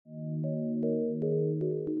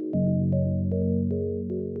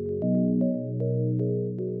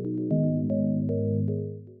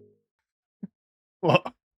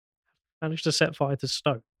managed to set fire to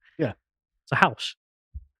stone. Yeah. It's a house.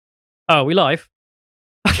 Oh, we live?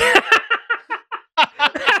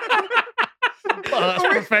 Well, that's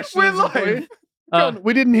professionalism for you. live. John,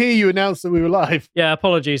 we didn't hear you announce that we were live. Yeah,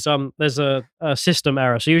 apologies. There's a system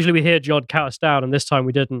error. So usually we hear Jod count us down, and this time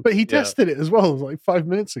we didn't. But he tested it as well, like 5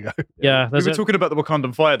 minutes ago. Yeah, We were talking about the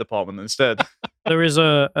Wakandan Fire Department instead. there is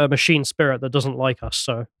a machine spirit that doesn't like us,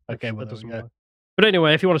 so Okay, well, that there doesn't we go. work. But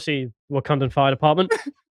anyway, if you want to see Wakandan Fire Department,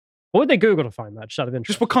 what would they Google to find that? Just out of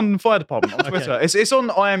interest. Just Wakandan Fire Department on Okay. Twitter. It's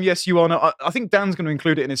on I Am Yes You Are No. I think Dan's going to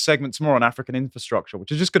include it in his segment tomorrow on African infrastructure,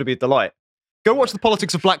 which is just going to be a delight. Go watch the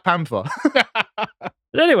politics of Black Panther.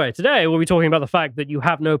 But anyway, today we'll be talking about the fact that you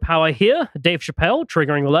have no power here, Dave Chapelle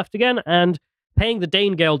triggering the left again, and paying the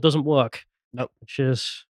Dane Gale doesn't work. Nope. Which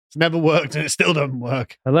is It's never worked and it still doesn't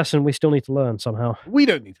work. a lesson we still need to learn somehow. We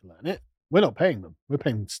don't need to learn it. We're not paying them. We're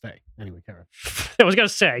paying them to stay. Anyway, Karen. I was going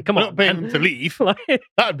to say, come We're on. not paying man. them to leave. Like,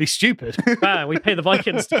 That would be stupid. man, we pay the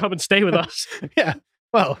Vikings to come and stay with us. Yeah.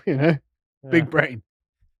 Well, Yeah. big brain.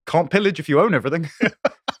 Can't pillage if you own everything.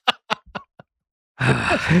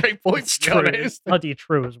 Great point, It's to be true. honest. It's bloody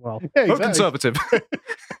true as well. Yeah, Vote exactly. Conservative.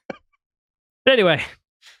 But anyway,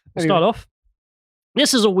 we'll Anyway. start off.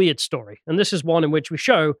 This is a weird story, and this is one in which we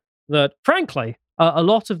show that, frankly, a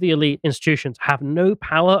lot of the elite institutions have no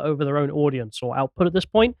power over their own audience or output at this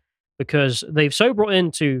point because they've so brought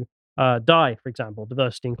into DIE, for example,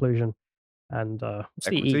 diversity, inclusion, and what's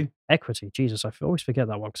the E? Equity. Equity. Jesus, I always forget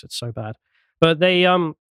that one because it's so bad. But they,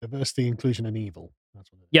 Diversity, inclusion, and evil. That's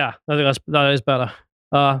what it is. yeah, I think that is better.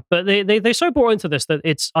 But they so brought into this that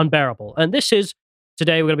it's unbearable. And this is,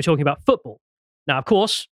 today we're going to be talking about football. Now, of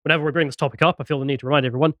course, whenever we bring this topic up, I feel the need to remind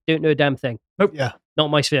everyone, don't know a damn thing. Yeah. Not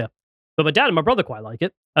my sphere. But my dad and my brother quite like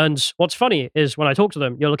it. And what's funny is when I talk to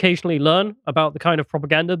them, you'll occasionally learn about the kind of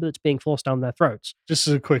propaganda that's being forced down their throats. Just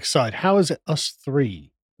as a quick side, how is it us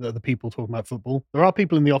three that are the people talking about football? There are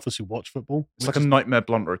people in the office who watch football. It's like a nightmare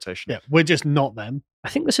blunt rotation. Yeah, we're just not them. I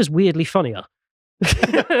think this is weirdly funnier.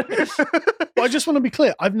 But I just want to be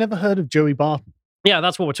clear. I've never heard of Joey Barton. Yeah,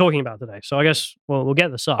 that's what we're talking about today. So I guess we'll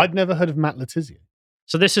get this up. I'd never heard of Matt Letizia.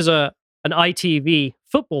 So this is an ITV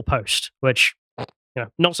football post, which,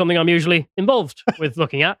 not something I'm usually involved with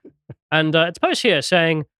looking at. And it's a post here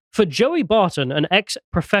saying, for Joey Barton, an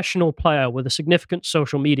ex-professional player with a significant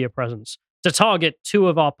social media presence, to target two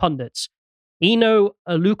of our pundits, Eno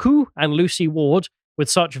Aluku and Lucy Ward, with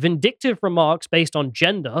such vindictive remarks based on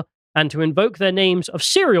gender, and to invoke their names of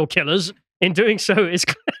serial killers in doing so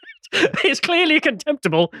is clearly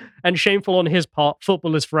contemptible and shameful on his part.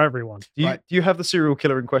 Football is for everyone. Right. Do you have the serial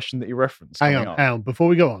killer in question that you referenced? Hang coming on, up? hang on. Before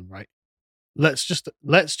we go on, right? Let's just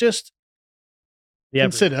The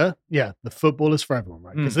consider, the football is for everyone,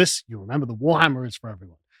 right? Because this, you remember, the Warhammer is for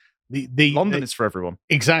everyone. London is for everyone.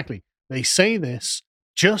 Exactly. They say this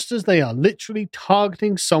just as they are literally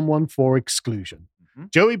targeting someone for exclusion.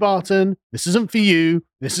 Mhm. Joey Barton, this isn't for you.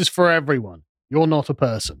 This is for everyone. You're not a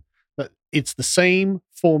person. But it's the same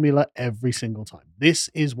formula every single time. This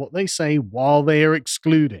is what they say while they are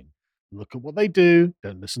excluding. Look at what they do.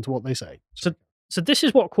 Don't listen to what they say. So this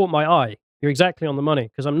is what caught my eye. You're exactly on the money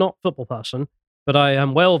because I'm not a football person, but I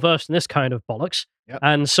am well versed in this kind of bollocks. Yep.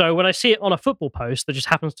 And so when I see it on a football post that just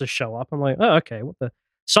happens to show up, I'm like, oh, okay,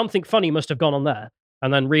 something funny must have gone on there.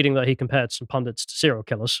 And then reading that he compared some pundits to serial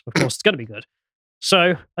killers, of course, it's going to be good.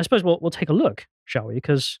 So I suppose we'll take a look, shall we?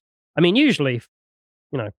 Because, I mean, usually,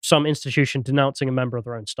 some institution denouncing a member of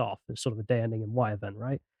their own staff is sort of a day ending in Y event,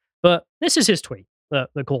 right? But this is his tweet that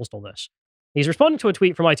caused all this. He's responding to a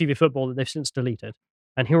tweet from ITV Football that they've since deleted.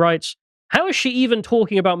 And he writes, how is she even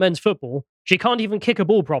talking about men's football? She can't even kick a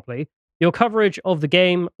ball properly. Your coverage of the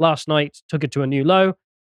game last night took it to a new low.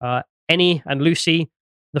 Annie and Lucy,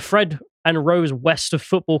 the Fred and Rose West of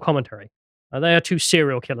football commentary. They are two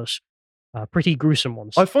serial killers. Pretty gruesome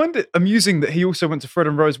ones. I find it amusing that he also went to Fred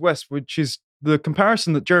and Rose West, which is the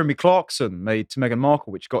comparison that Jeremy Clarkson made to Meghan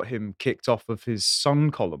Markle, which got him kicked off of his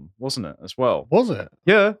Sun column, wasn't it, as well? Was it?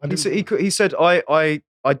 Yeah. I He didn't- said, I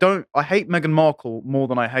hate Meghan Markle more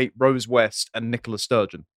than I hate Rose West and Nicola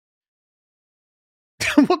Sturgeon.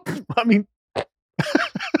 What? I mean,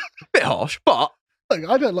 Bit harsh, but look,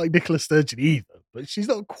 I don't like Nicola Sturgeon either, but she's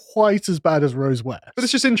not quite as bad as Rose West.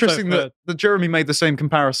 it's just interesting So that Jeremy made the same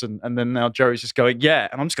comparison, and then now Jerry's just going, yeah,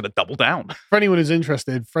 and I'm just going to double down. For anyone who's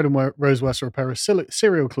interested, Fred and Rose West are a pair of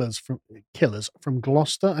serial killers from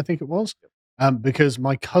Gloucester, I think it was. Because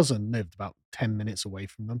my cousin lived about 10 minutes away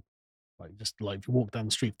from them. If you walk down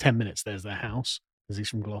the street 10 minutes, there's their house, because he's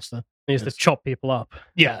from Gloucester. He used to Yes. chop people up.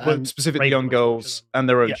 Yeah, But specifically rape young them, girls and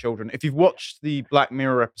their own Yeah. children. If you've watched the Black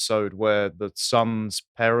Mirror episode where the son's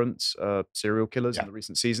parents are serial killers Yeah. in the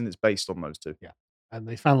recent season, it's based on those two. and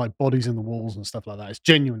they found like bodies in the walls and stuff like that. It's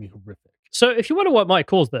genuinely horrific. So if you wonder what might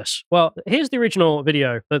cause this, well, here's the original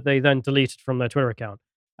video that they then deleted from their Twitter account.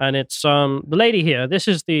 And it's the lady here. This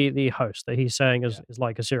is the host that he's saying is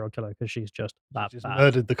like a serial killer because she's just that She just bad.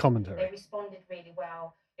 murdered the commentary. They responded really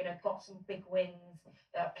well. Got some big wins.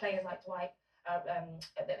 Players like Dwight,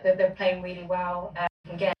 they're playing really well.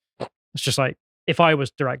 It's just like if I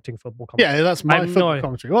was directing football commentary. Yeah, that's my football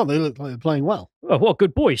commentary. Well, they look like they're playing well. Oh, what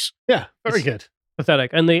good boys. Yeah, very good.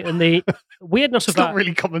 Pathetic. And the weirdness of it's that. not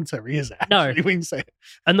really commentary, is it? No. We can say it.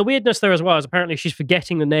 And the weirdness there as well is apparently she's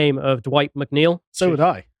forgetting the name of Dwight McNeil. So would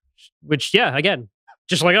I. Which, yeah, again,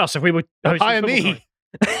 just like us, if we were hire me.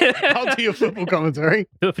 I'll do your football commentary.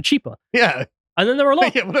 Do it for cheaper. Yeah. And then there are a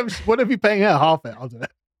lot. Yeah, whatever you're paying her half it, I'll do it.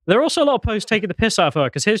 There are also a lot of posts taking the piss out of her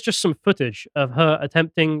because here's just some footage of her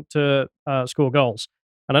attempting to score goals.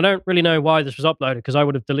 And I don't really know why this was uploaded because I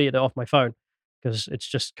would have deleted it off my phone because it's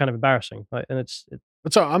just kind of embarrassing. But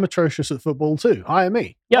sorry, I'm atrocious at football too. Hire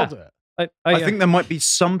me. Yeah. I'll do it. I think there might be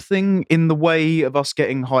something in the way of us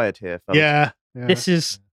getting hired here, fellas. Yeah. This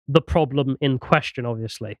is the problem in question,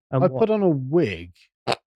 obviously. I put on a wig.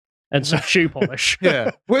 And some shoe polish.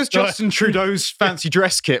 Yeah. Where's Justin Trudeau's fancy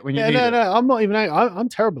dress kit when you need it? No, I'm not even out. I'm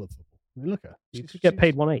terrible at football. I mean, look at her. You could get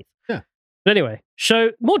paid 1/8. Yeah. But anyway,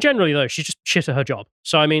 so more generally, though, she's just shit at her job.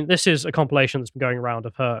 So, I mean, this is a compilation that's been going around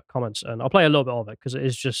of her comments, and I'll play a little bit of it because it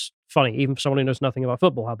is just funny, even for someone who knows nothing about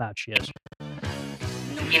football, how bad she is.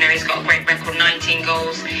 He's got a great record, 19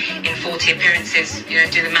 goals in 40 appearances.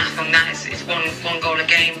 Do the math on that. It's one goal a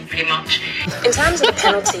game, pretty much. In terms of the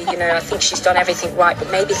penalty, I think she's done everything right, but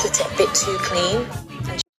maybe hit it a bit too clean.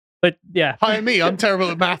 But yeah. Hire me. I'm terrible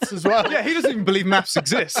at maths as well. Yeah, he doesn't even believe maths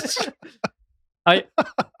exists. I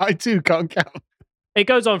too can't count. It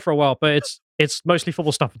goes on for a while, but it's mostly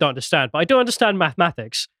football stuff I don't understand. But I do understand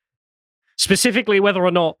mathematics. Specifically whether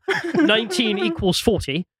or not 19 equals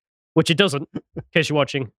 40. Which it doesn't, in case you're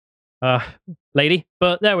watching, lady.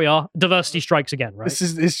 But there we are. Diversity strikes again, right?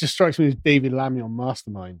 This just strikes me as David Lammy on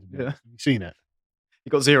Mastermind. Yeah. Have you seen it? He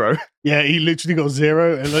got 0. Yeah, he literally got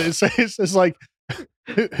 0. And it's like,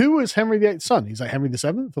 who was Henry VIII's son? He's like Henry VII?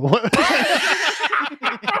 Or what?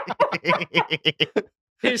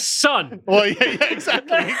 His son. Well, yeah,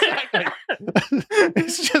 exactly.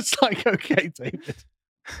 It's just like, okay, David.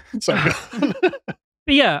 So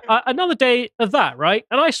But yeah, another day of that, right?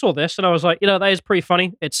 And I saw this and I was like, that is pretty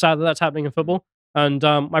funny. It's sad that that's happening in football. And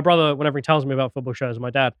my brother, whenever he tells me about football shows, my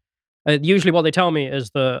dad, usually what they tell me is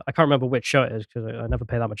I can't remember which show it is because I never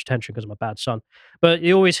pay that much attention because I'm a bad son. But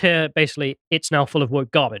you always hear basically, it's now full of woke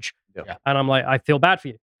garbage. Yeah. And I'm like, I feel bad for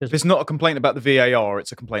you. It's not a complaint about the VAR,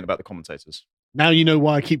 it's a complaint about the commentators. Now you know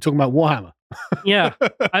why I keep talking about Warhammer. Yeah.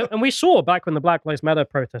 And we saw back when the Black Lives Matter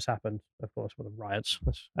protests happened, of course, with the riots.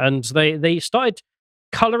 And they started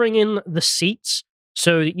coloring in the seats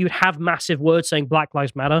so that you'd have massive words saying Black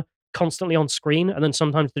Lives Matter constantly on screen, and then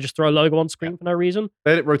sometimes they just throw a logo on screen for no reason.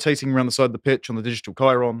 They had it rotating around the side of the pitch on the digital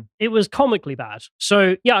chyron. It was comically bad.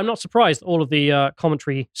 So yeah, I'm not surprised all of the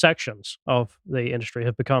commentary sections of the industry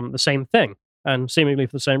have become the same thing, and seemingly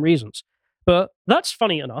for the same reasons. But that's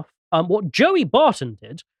funny enough. What Joey Barton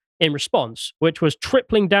did in response, which was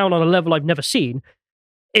tripling down on a level I've never seen,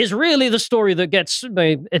 is really the story that gets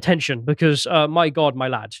my attention because, my God, my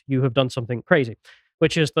lad, you have done something crazy.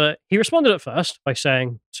 Which is that he responded at first by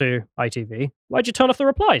saying to ITV, why'd you turn off the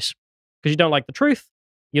replies? Because you don't like the truth,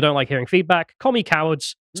 you don't like hearing feedback, call me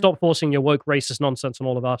cowards, stop forcing your woke racist nonsense on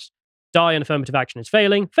all of us, die and affirmative action is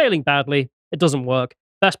failing badly, it doesn't work,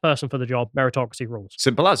 best person for the job, meritocracy rules.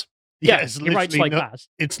 Simple as. Yeah, he writes like that.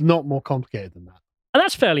 It's not more complicated than that. And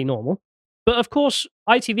that's fairly normal. But of course,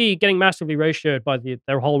 ITV getting massively ratioed by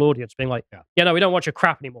their whole audience being like, no, we don't watch your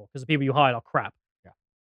crap anymore because the people you hired are crap. Yeah.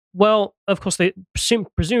 Well, of course, they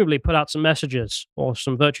presumably put out some messages or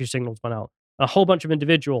some virtue signals went out. A whole bunch of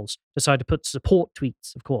individuals decided to put support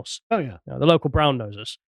tweets, of course. Oh, yeah. The local brown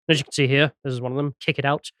nosers. As you can see here, this is one of them, Kick It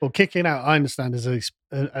Out. Well, Kick It Out, I understand, is an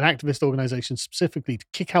activist organization specifically to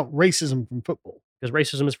kick out racism from football. Because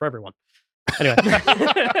racism is for everyone. Anyway.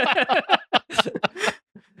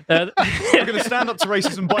 We're going to stand up to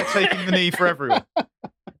racism by taking the knee for everyone.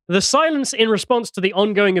 The silence in response to the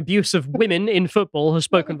ongoing abuse of women in football has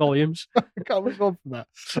spoken volumes. I can't move on from that.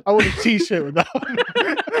 I want a t-shirt with that.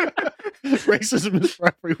 Racism is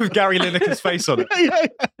for everyone. With Gary Lineker's face on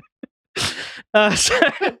it.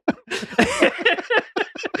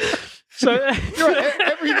 So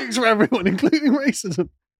everything's for everyone, including racism.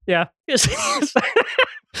 Yeah. So, that's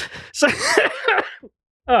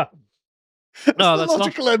the that's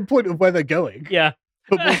logical end point of where they're going. Yeah.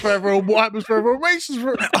 Football for everyone, what happens for everyone, racism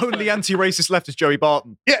for everyone. Only anti-racist left is Joey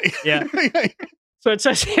Barton. Yeah. So it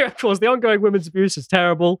says here, of course, the ongoing women's abuse is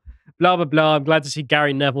terrible. Blah, blah, blah. I'm glad to see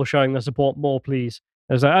Gary Neville showing their support more, please.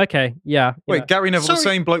 I was like, okay, yeah. Wait, Gary Neville, the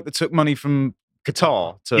same bloke that took money from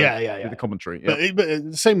Qatar to do the commentary. Yeah.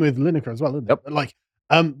 But same with Lineker as well, isn't Yep. it? Like,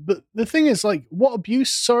 but the thing is, like, what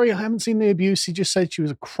abuse? Sorry, I haven't seen the abuse. He just said she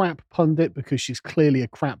was a crap pundit because she's clearly a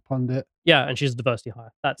crap pundit. Yeah, and she's a diversity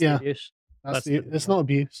hire. That's the abuse. It's not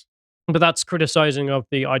abuse. But that's criticizing of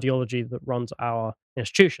the ideology that runs our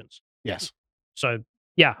institutions. Yes. So,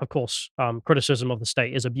 yeah, of course, criticism of the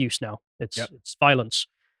state is abuse now. It's violence.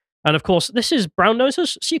 And of course, this is brown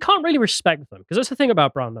noses, so you can't really respect them. Because that's the thing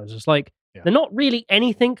about brown noses. Like, they're not really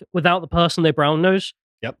anything without the person they brown nose.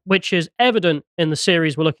 Yep. Which is evident in the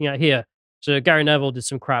series we're looking at here. So Gary Neville did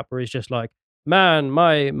some crap where he's just like, man,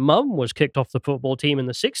 my mum was kicked off the football team in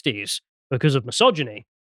the 60s because of misogyny.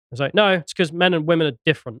 It's like, no, it's because men and women are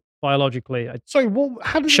different biologically. Sorry,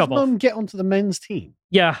 how did his mum get onto the men's team?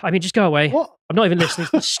 Yeah, I mean, just go away. What? I'm not even listening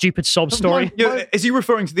to the stupid sob story. Is he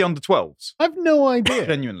referring to the under-12s? I have no idea.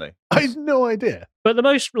 Genuinely. I have no idea. But the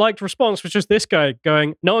most liked response was just this guy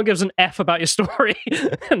going, no one gives an F about your story.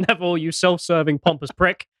 Neville, you self-serving pompous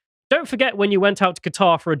prick. Don't forget when you went out to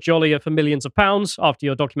Qatar for a jolly for millions of pounds after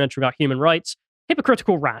your documentary about human rights.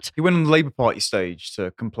 Hypocritical rat. He went on the Labour Party stage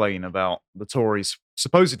to complain about the Tories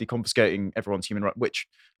supposedly confiscating everyone's human rights, which,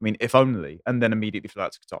 I mean, if only, and then immediately for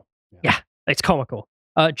that to Qatar. Yeah, it's comical.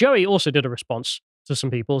 Joey also did a response to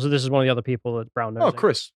some people, so this is one of the other people that Brown knows. Oh,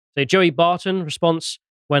 Chris. So Joey Barton response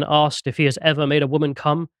when asked if he has ever made a woman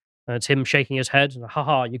come, and it's him shaking his head, and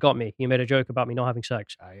haha, you got me. You made a joke about me not having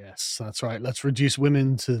sex. Ah, yes, that's right. Let's reduce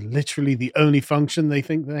women to literally the only function they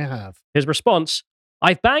think they have. His response,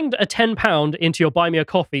 I've banged a £10 into your buy me a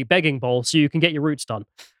coffee begging bowl so you can get your roots done.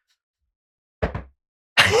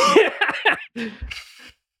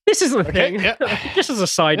 This is the thing. Yeah. Just as a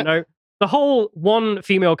side note, the whole one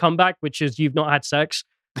female comeback, which is you've not had sex,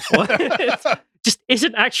 just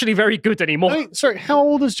isn't actually very good anymore. I mean, sorry, how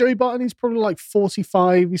old is Joey Barton? He's probably like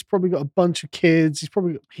 45. He's probably got a bunch of kids.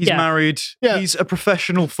 He's married. Yeah. He's a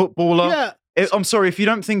professional footballer. Yeah. I'm sorry, if you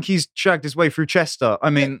don't think he's shagged his way through Chester, I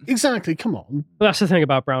mean... Exactly, come on. But that's the thing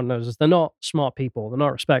about brown noses. They're not smart people. They're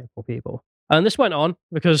not respectable people. And this went on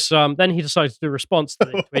because then he decided to do a response to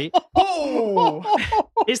the tweet.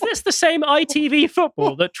 Is this the same ITV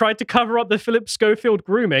football that tried to cover up the Philip Schofield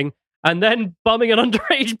grooming and then bumming an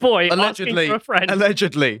underage boy asking for a friend?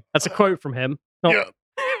 Allegedly. That's a quote from him. Not...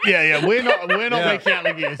 Yeah. We're not making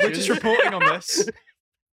allegations. We're just reporting on this.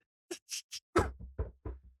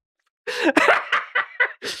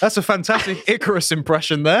 That's a fantastic Icarus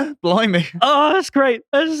impression there. Blimey. Oh, that's great.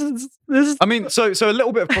 This is... I mean, so a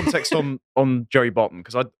little bit of context on Joey Barton,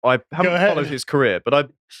 because I haven't followed his career,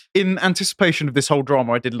 but in anticipation of this whole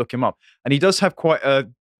drama, I did look him up. And he does have quite a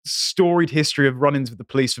storied history of run-ins with the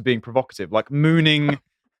police for being provocative, like mooning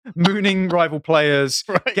rival players,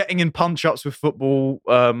 right, getting in punch-ups with football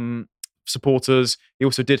supporters. He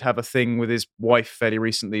also did have a thing with his wife fairly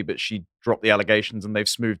recently, but she dropped the allegations and they've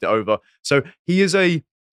smoothed it over. So he is a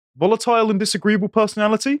volatile and disagreeable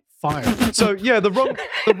personality. Fire. So yeah, the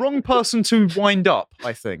wrong person to wind up,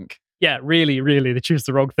 I think. Yeah, really, they choose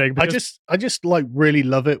the wrong thing. Because... I just like really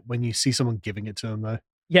love it when you see someone giving it to him though.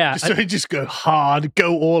 Yeah. Just go hard,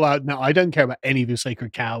 go all out. No, I don't care about any of your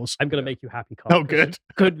sacred cows. I'm going to make you happy, Carl. Oh, good.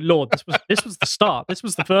 Good Lord. This was the start. This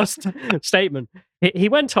was the first statement. He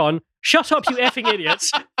went on, shut up, you effing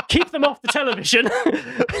idiots. Keep them off the television.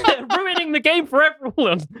 Ruining the game for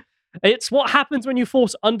everyone. It's what happens when you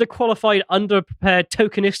force underqualified, underprepared,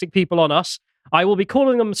 tokenistic people on us. I will be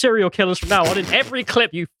calling them serial killers from now on in every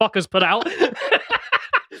clip you fuckers put out.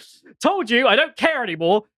 Told you, I don't care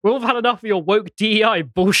anymore. We've all had enough of your woke DEI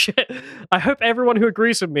bullshit. I hope everyone who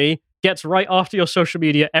agrees with me gets right after your social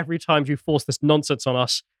media every time you force this nonsense on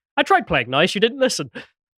us. I tried playing nice, you didn't listen.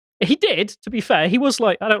 He did, to be fair. He was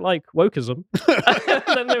like, I don't like wokeism.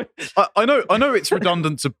 I know it's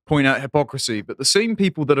redundant to point out hypocrisy, but the same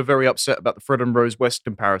people that are very upset about the Fred and Rose West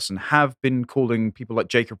comparison have been calling people like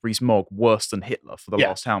Jacob Rees-Mogg worse than Hitler for the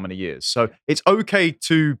last how many years. So it's okay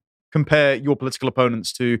to compare your political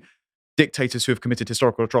opponents to dictators who have committed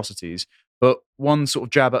historical atrocities, but one sort of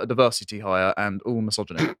jab at a diversity hire and all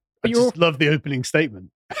misogyny. I just love the opening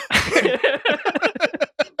statement.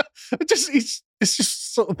 It's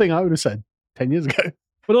just sort of thing I would have said 10 years ago.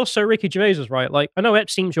 But also, Ricky Gervais was right. Like, I know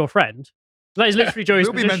Epstein's your friend. That is literally Joey's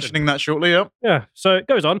We'll be mentioning that shortly, yeah. Yeah, so it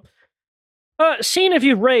goes on. Seeing if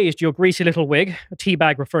you've raised your greasy little wig, a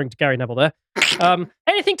teabag referring to Gary Neville there,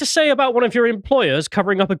 anything to say about one of your employers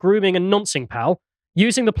covering up a grooming and noncing pal,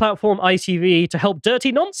 using the platform ITV to help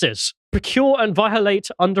dirty nonces procure and violate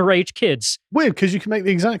underage kids? Weird, because you can make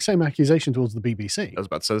the exact same accusation towards the BBC. I was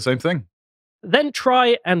about to say the same thing. then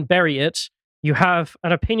try and bury it. You have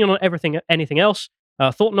an opinion on anything else.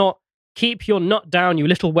 Thought not. Keep your nut down, you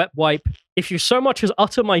little wet wipe. If you so much as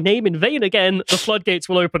utter my name in vain again, the floodgates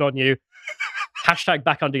will open on you. Hashtag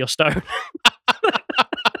back under your stone.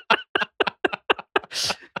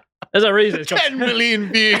 There's a reason. 10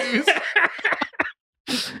 million views.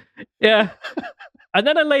 Yeah. And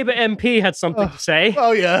then a Labour MP had something to say.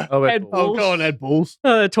 Oh, yeah. Ed Balls. Go on, Ed Balls.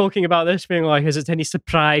 Talking about this, being like, is it any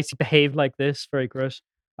surprise he behaved like this? Very gross.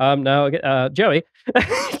 No, Joey.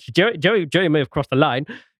 Joey may have crossed the line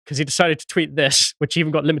because he decided to tweet this, which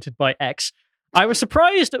even got limited by X. I was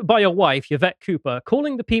surprised by your wife, Yvette Cooper,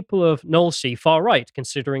 calling the people of Knowlesea far right,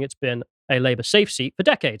 considering it's been a Labour safe seat for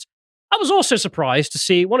decades. I was also surprised to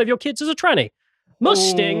see one of your kids as a tranny.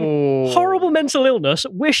 Musting, horrible mental illness,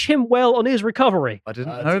 wish him well on his recovery. I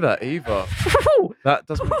didn't know that either. That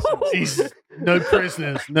doesn't make sense. No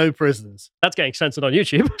prisoners. No prisoners. That's getting censored on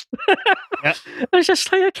YouTube. Yeah. I was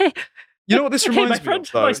just like, okay. You know what this reminds me friend,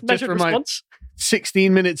 of, though? nice measured response.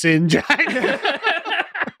 16 minutes in, Jack.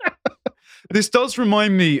 This does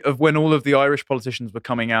remind me of when all of the Irish politicians were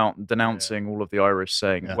coming out and denouncing all of the Irish,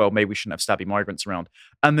 saying, well, maybe we shouldn't have stabby migrants around.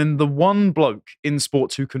 And then the one bloke in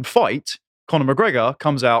sports who can fight, Conor McGregor,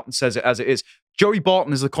 comes out and says it as it is. Joey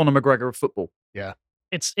Barton is the Conor McGregor of football. Yeah.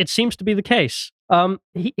 It seems to be the case.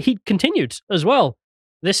 He continued as well.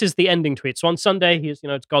 This is the ending tweet. So on Sunday,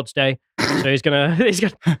 it's God's day. So he's gonna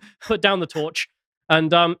put down the torch.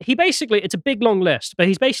 And he basically, it's a big long list, but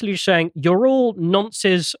he's basically just saying, you're all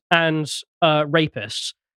nonces and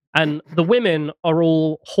rapists. And the women are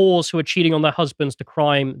all whores who are cheating on their husbands to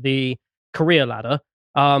climb the career ladder.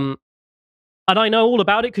 And I know all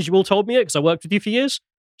about it because you all told me it because I worked with you for years.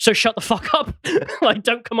 So shut the fuck up. Like,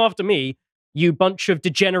 don't come after me, you bunch of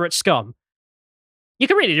degenerate scum. You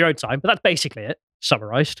can read it at your own time, but that's basically it,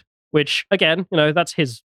 summarized. Which, again, that's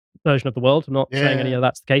his version of the world. I'm not saying any of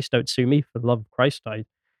that's the case. Don't sue me, for the love of Christ. I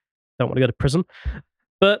don't want to go to prison.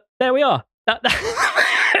 But there we are.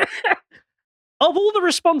 Of all the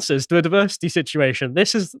responses to a diversity situation,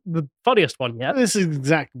 this is the funniest one yet. This is the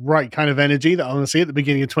exact right kind of energy that I want to see at the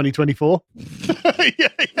beginning of 2024. Yeah,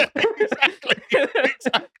 exactly.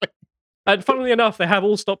 And funnily enough, they have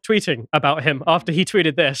all stopped tweeting about him after he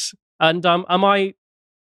tweeted this. And am I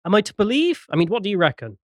to believe? I mean, what do you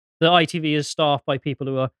reckon? The ITV is staffed by people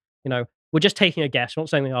who are, we're just taking a guess. I'm not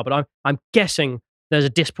saying they are, but I'm guessing there's a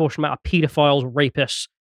disproportionate amount of paedophiles, rapists,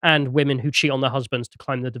 and women who cheat on their husbands to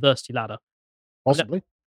climb the diversity ladder. Possibly.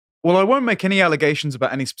 Well, I won't make any allegations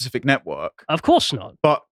about any specific network. Of course not.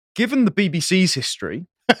 But given the BBC's history,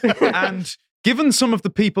 and given some of the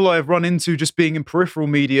people I have run into just being in peripheral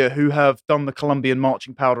media who have done the Colombian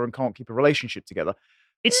marching powder and can't keep a relationship together,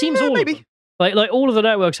 it seems all maybe. Of them. Like all of the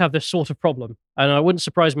networks have this sort of problem, and it wouldn't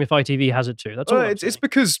surprise me if ITV has it too. That's all. It's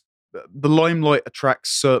because the limelight attracts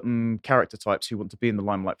certain character types who want to be in the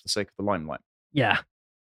limelight for the sake of the limelight. Yeah,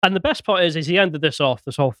 and the best part is he ended this whole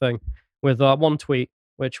thing, with one tweet,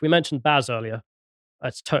 which we mentioned Baz earlier.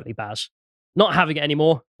 It's totally Baz. Not having it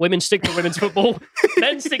anymore. Women stick to women's football.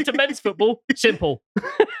 Men stick to men's football. Simple.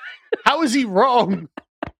 How is he wrong?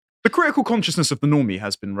 The critical consciousness of the normie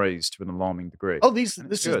has been raised to an alarming degree. Oh, it's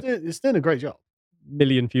doing a great job. 2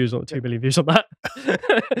 million views on that.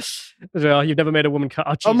 You've never made a woman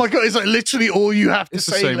cut. Oh my God, it's like literally all you have to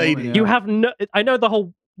say, lady. You have no. I know the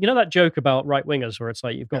whole. That joke about right wingers where it's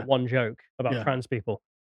like you've got one joke about trans people.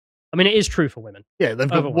 I mean, it is true for women. Yeah, they've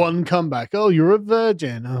got one comeback. Oh, you're a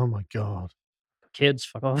virgin. Oh my God. Kids,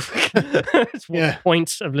 fuck off. It's one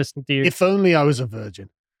point of listening to you. If only I was a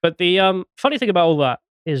virgin. But the funny thing about all that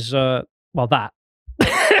is, that.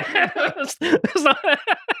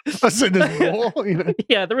 I said there's more.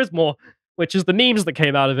 Yeah, there is more, which is the memes that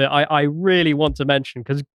came out of it. I really want to mention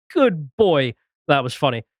because, good boy, that was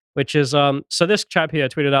funny. Which is, so this chap here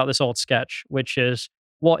tweeted out this old sketch, which is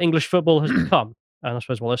what English football has become. And I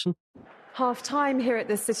suppose we'll listen. Half time here at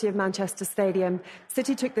the City of Manchester Stadium.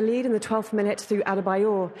 City took the lead in the 12th minute through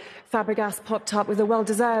Adebayor. Fabregas popped up with a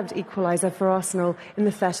well-deserved equaliser for Arsenal in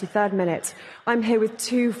the 33rd minute. I'm here with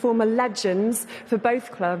two former legends for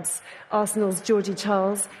both clubs, Arsenal's Georgie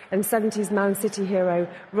Charles and 70s Man City hero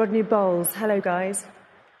Rodney Bowles. Hello, guys.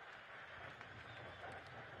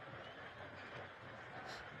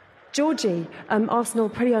 Georgie, Arsenal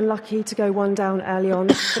pretty unlucky to go one down early on,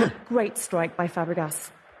 but a great strike by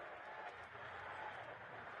Fabregas.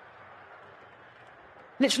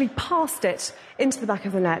 Literally passed it into the back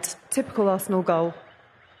of the net. Typical Arsenal goal.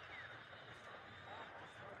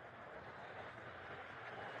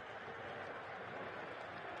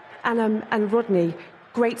 And Rodney,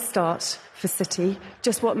 great start for City.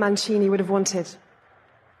 Just what Mancini would have wanted.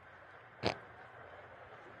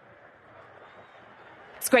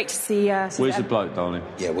 great to see. Where's the bloke, darling?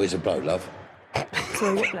 Yeah, where's the bloke, love?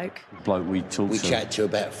 Sorry, what bloke? Bloke we talk We to. chat to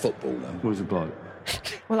about football, love. Where's the bloke?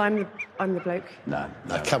 Well, I'm the bloke. No.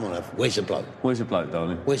 No, come on, love. Where's the bloke? Where's the bloke,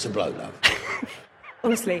 darling? Where's the bloke, love?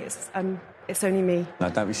 Honestly, it's only me. No,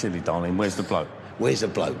 don't be silly, darling. Where's the bloke? Where's the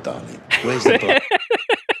bloke, darling? Where's the bloke?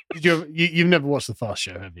 You've never watched the Fast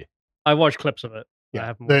Show, have you? I watched clips of it. I Yeah.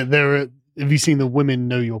 haven't watched Have you seen the Women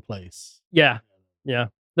Know Your Place? Yeah.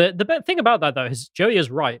 The thing about that, though, is Joey is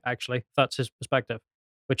right, actually, if that's his perspective,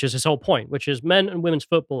 which is his whole point, which is men and women's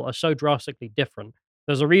football are so drastically different.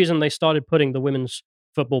 There's a reason they started putting the women's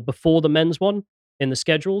football before the men's one in the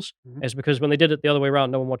schedules, is because when they did it the other way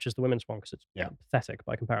around, no one watches the women's one because it's pathetic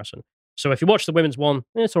by comparison. So if you watch the women's one,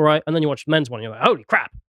 it's all right, and then you watch the men's one, you're like, holy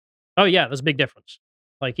crap. Oh, yeah, there's a big difference.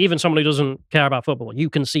 Like, even somebody who doesn't care about football, you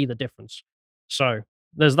can see the difference. So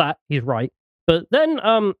there's that. He's right. But then,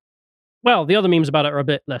 well, the other memes about it are a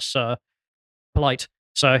bit less polite.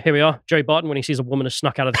 So here we are. Joey Barton, when he sees a woman has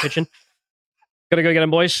snuck out of the kitchen. Gotta go get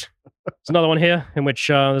him, boys. There's another one here in which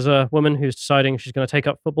there's a woman who's deciding she's going to take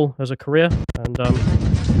up football as a career. And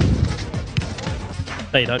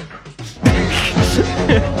there you don't.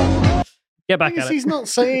 Get back at it. He's not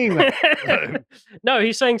saying that. No,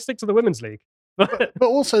 he's saying stick to the women's league. But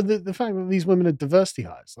also the fact that these women are diversity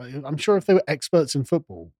hires. Like, I'm sure if they were experts in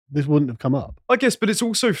football, this wouldn't have come up. I guess, but it's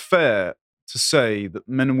also fair to say that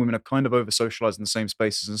men and women are kind of over-socialized in the same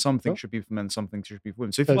spaces, and some things should be for men, some things should be for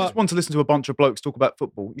women. So if you just want to listen to a bunch of blokes talk about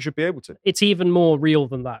football, you should be able to. It's even more real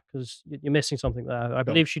than that, because you're missing something there. I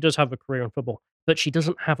believe she does have a career in football, but she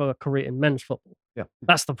doesn't have a career in men's football. Yeah.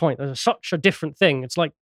 That's the point. There's such a different thing. It's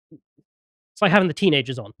like having the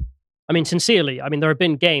teenagers on. I mean, sincerely, there have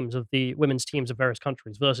been games of the women's teams of various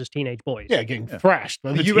countries versus teenage boys. Yeah, getting thrashed.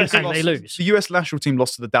 By The US and lost, they lose. The US national team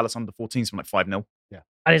lost to the Dallas under-14s from like 5-0. Yeah.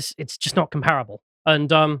 And it's just not comparable.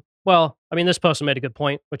 And, well, this person made a good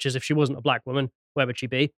point, which is if she wasn't a black woman, where would she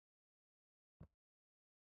be?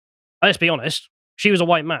 Let's be honest. She was a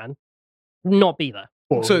white man, not be there.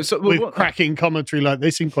 With cracking commentary like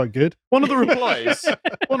they seem quite good. One of the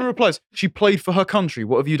replies, she played for her country.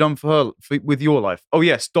 What have you done for her with your life? Oh,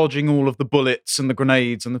 yes, dodging all of the bullets and the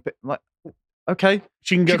grenades and okay.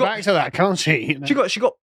 She can go back to that, can't she? She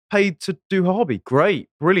got paid to do her hobby. Great,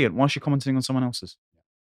 brilliant. Why is she commenting on someone else's?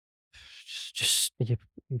 Just you've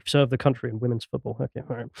served the country in women's football. Okay,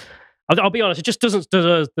 all right. I'll be honest, it just doesn't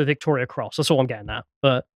deserve the Victoria Cross. That's all I'm getting at.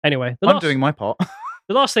 But anyway, I'm doing my part.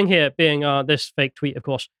 The last thing here being this fake tweet, of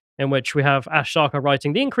course, in which we have Ash Sarkar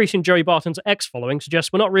writing, the increase in Joey Barton's X following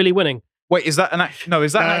suggests we're not really winning. Wait, is that an actual... No,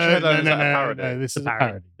 is that an actual headline? Is that a parody? No, this is a parody.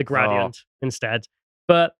 parody. The gradient instead.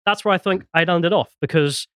 But that's where I think I'd ended off,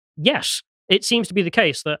 because, yes, it seems to be the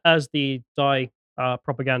case that as the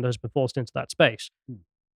propaganda has been forced into that space,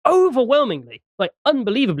 overwhelmingly,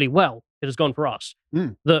 unbelievably well, it has gone for us.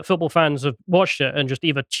 That football fans have watched it and just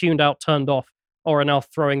either tuned out, turned off, or are now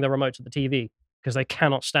throwing their remotes at the TV because they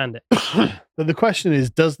cannot stand it. But the question is,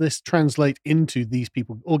 does this translate into these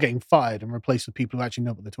people all getting fired and replaced with people who actually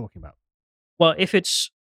know what they're talking about? Well, if it's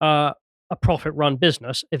a profit-run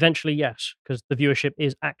business, eventually, yes, because the viewership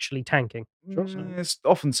is actually tanking. It's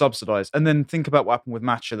often subsidized. And then think about what happened with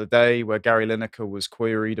Match of the Day, where Gary Lineker was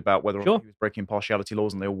queried about whether or not he was breaking impartiality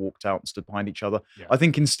laws, and they all walked out and stood behind each other. Yeah. I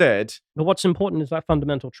think instead... But what's important is that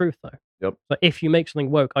fundamental truth, though. Yep. So if you make something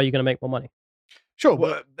woke, are you going to make more money? Sure.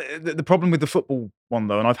 Well, the problem with the football one,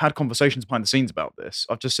 though, and I've had conversations behind the scenes about this,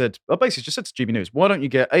 I basically just said to GB News, why don't you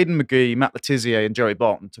get Aidan McGee, Matt Letizia, and Joey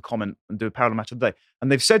Barton to comment and do a parallel match of the day?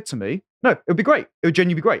 And they've said to me, no, it would be great. It would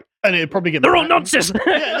genuinely be great. And it'd probably get... They're all nonsense!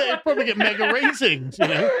 Yeah, it'd probably get mega ratings, you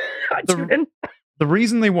know? The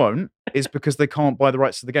reason they won't is because they can't buy the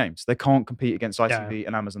rights to the games. They can't compete against ITV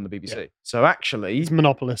and Amazon, the BBC. Yeah. So actually... It's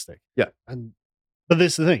monopolistic. Yeah. But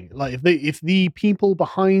this is the thing, if the people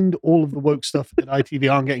behind all of the woke stuff at ITV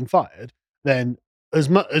aren't getting fired, then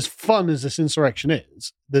as fun as this insurrection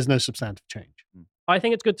is, there's no substantive change. I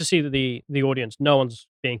think it's good to see that the audience, no one's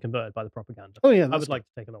being converted by the propaganda. Oh yeah, I would like to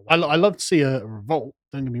take it away. I love to see a revolt.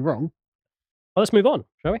 Don't get me wrong. Well, let's move on,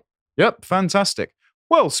 shall we? Yep, fantastic.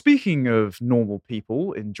 Well, speaking of normal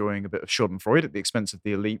people enjoying a bit of schadenfreude at the expense of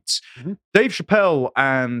the elites, Dave Chapelle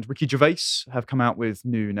and Ricky Gervais have come out with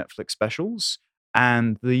new Netflix specials.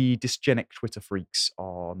 And the dysgenic Twitter freaks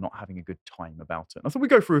are not having a good time about it. And I thought we'd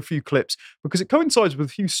go through a few clips because it coincides with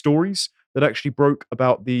a few stories that actually broke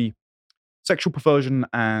about the sexual perversion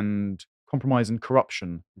and compromise and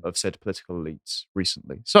corruption of said political elites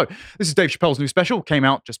recently. So this is Dave Chappelle's new special, came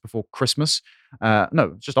out just before Christmas.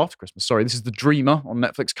 No, just after Christmas, sorry. This is The Dreamer on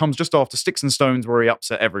Netflix, comes just after Sticks and Stones, where he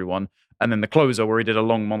upset everyone, and then The Closer, where he did a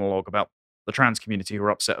long monologue about the trans community who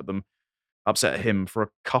were upset at him for a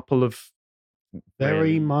couple of Very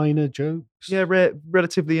really- minor jokes. Yeah,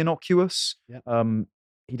 relatively innocuous. Yep.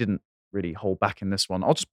 He didn't really hold back in this one.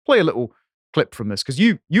 I'll just play a little clip from this because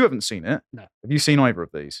you haven't seen it. No. Have you seen either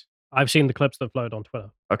of these? I've seen the clips that flowed on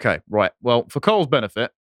Twitter. Okay, right. Well, for Carl's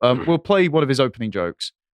benefit, we'll play one of his opening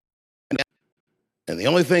jokes. And the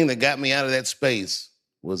only thing that got me out of that space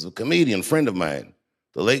was a comedian friend of mine,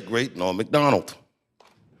 the late, great Norm Macdonald.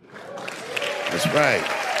 That's right.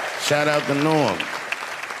 Shout out to Norm.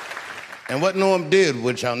 And what Norm did,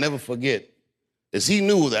 which I'll never forget, is he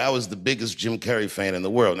knew that I was the biggest Jim Carrey fan in the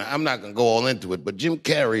world. Now, I'm not going to go all into it, but Jim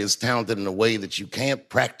Carrey is talented in a way that you can't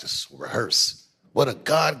practice or rehearse. What a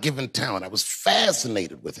God-given talent. I was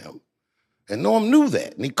fascinated with him. And Norm knew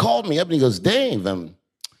that. And he called me up and he goes, Dave,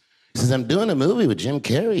 he says, I'm doing a movie with Jim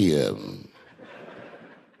Carrey.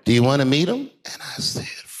 Do you want to meet him? And I said,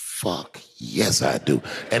 fuck, yes, I do.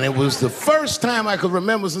 And it was the first time I could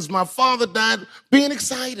remember since my father died being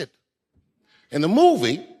excited. And the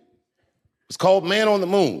movie was called Man on the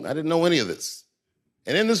Moon. I didn't know any of this.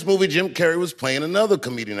 And in this movie, Jim Carrey was playing another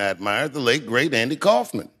comedian I admired, the late, great Andy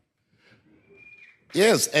Kaufman.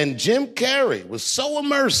 Yes, and Jim Carrey was so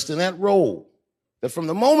immersed in that role that from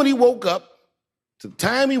the moment he woke up to the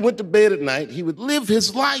time he went to bed at night, he would live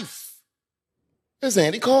his life as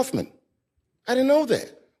Andy Kaufman. I didn't know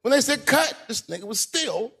that. When they said cut, this nigga was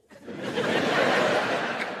still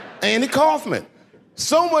Andy Kaufman.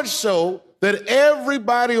 So much so that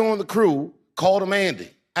everybody on the crew called him Andy.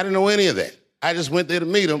 I didn't know any of that. I just went there to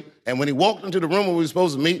meet him, and when he walked into the room where we were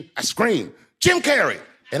supposed to meet, I screamed, Jim Carrey!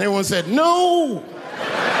 And everyone said, no!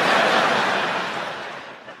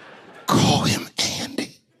 Call him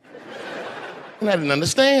Andy. And I didn't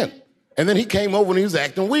understand. And then he came over and he was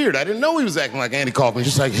acting weird. I didn't know he was acting like Andy Kaufman.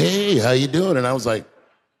 Just like, hey, how you doing? And I was like,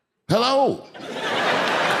 hello.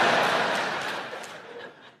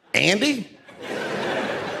 Andy?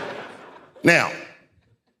 Now,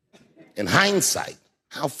 in hindsight,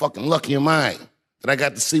 how fucking lucky am I that I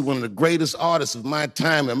got to see one of the greatest artists of my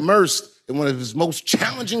time immersed in one of his most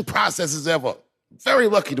challenging processes ever. Very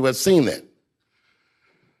lucky to have seen that.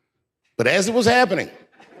 But as it was happening,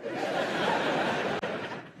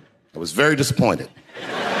 I was very disappointed.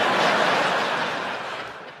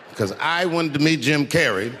 Because I wanted to meet Jim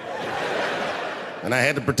Carrey, and I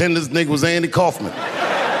had to pretend this nigga was Andy Kaufman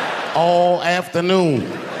all afternoon.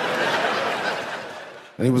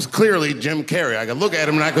 And he was clearly Jim Carrey. I could look at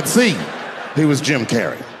him and I could see he was Jim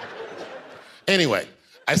Carrey. Anyway,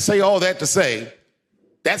 I say all that to say,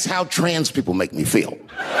 that's how trans people make me feel.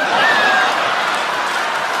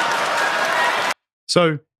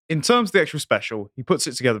 So, in terms of the actual special, he puts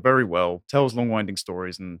it together very well, tells long winding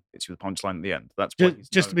stories, and hits you with a punchline at the end. That's what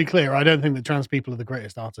Just to be clear, I don't think that trans people are the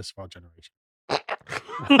greatest artists of our generation.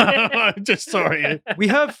 Just sorry. We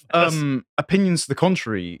have opinions to the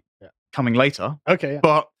contrary coming later. Okay. Yeah.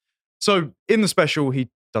 But so in the special, he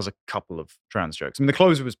does a couple of trans jokes. I mean, the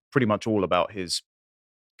closer was pretty much all about his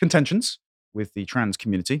contentions with the trans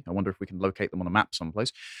community. I wonder if we can locate them on a map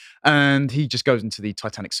someplace. And he just goes into the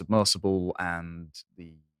Titanic submersible and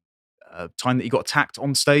the time that he got attacked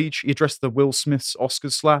on stage. He addressed the Will Smith's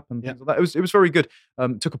Oscars slap and things like that. It was very good.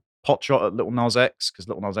 Took a pot shot at Little Nas X because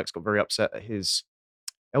Little Nas X got very upset at his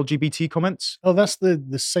LGBT comments. Oh, that's the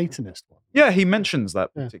Satanist one. Yeah, he mentions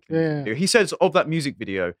that particular Yeah. video. He says of that music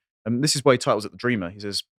video, this is why he titles it The Dreamer. He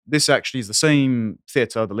says, this actually is the same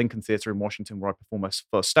theatre, the Lincoln Theatre in Washington, where I performed my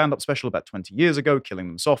first stand-up special about 20 years ago, Killing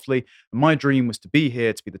Them Softly. And my dream was to be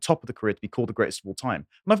here, to be the top of the career, to be called the greatest of all time.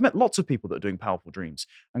 And I've met lots of people that are doing powerful dreams.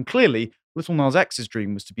 And clearly, Little Nas X's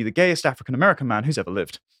dream was to be the gayest African-American man who's ever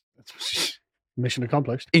lived. Mission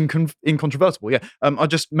accomplished. Incontrovertible, yeah. I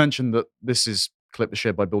just mentioned that this is a clip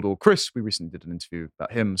shared by Bill Chris. We recently did an interview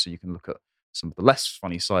about him, so you can look at some of the less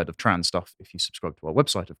funny side of trans stuff if you subscribe to our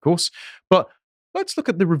website, of course. But let's look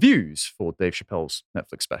at the reviews for Dave Chappelle's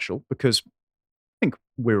Netflix special, because I think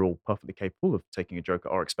we're all perfectly capable of taking a joke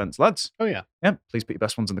at our expense, lads. Oh, yeah. Yeah, please put your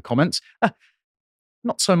best ones in the comments.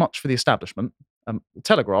 Not so much for the establishment. The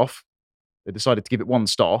Telegraph, they decided to give it 1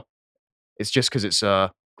 star. It's just because it's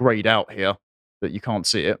grayed out here that you can't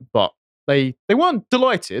see it, but they weren't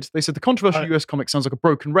delighted. They said the controversial US comic sounds like a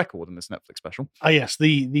broken record in this Netflix special. Yes,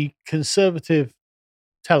 the conservative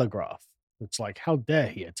Telegraph. It's like, how dare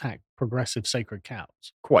he attack progressive sacred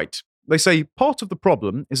cows? Quite. They say part of the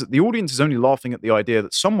problem is that the audience is only laughing at the idea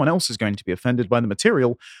that someone else is going to be offended by the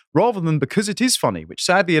material rather than because it is funny, which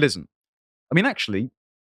sadly it isn't. I mean, actually,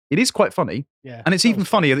 it is quite funny. Yeah, and it's even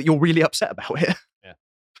funnier that you're really upset about it. Yeah.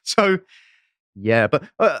 So, yeah, but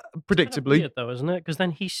predictably. Weird though, isn't it? Because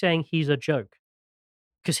then he's saying he's a joke.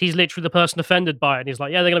 Because he's literally the person offended by it. And he's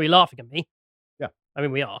like, yeah, they're going to be laughing at me. Yeah. I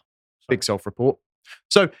mean, we are. So. Big self-report.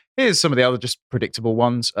 So here's some of the other just predictable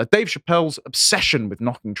ones. Dave Chappelle's obsession with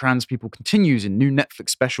knocking trans people continues in new Netflix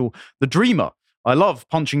special, The Dreamer. I love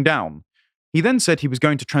punching down. He then said he was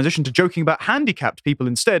going to transition to joking about handicapped people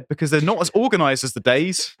instead because they're not as organized as the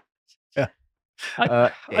days. Yeah.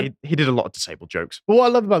 He did a lot of disabled jokes. But what I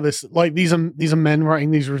love about this, like these are men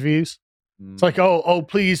writing these reviews. It's like, oh,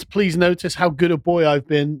 please notice how good a boy I've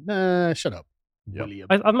been. Nah, shut up, William.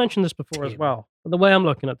 I've mentioned this before as well. The way I'm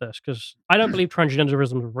looking at this, because I don't believe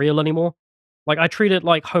transgenderism is real anymore. Like, I treat it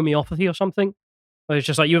like homeopathy or something. Like, it's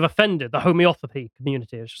just like, you've offended the homeopathy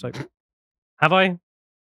community. It's just like, have I?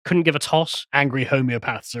 Couldn't give a toss. Angry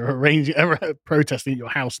homeopaths are protesting at your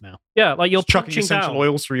house now. Yeah, like you're chucking punching essential down.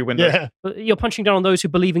 oils through your window. Yeah. You're punching down on those who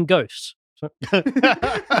believe in ghosts. So,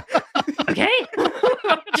 okay.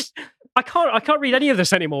 I can't read any of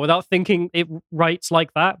this anymore without thinking it writes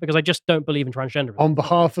like that, because I just don't believe in transgenderism. On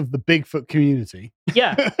behalf of the Bigfoot community.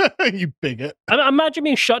 Yeah. You bigot. Imagine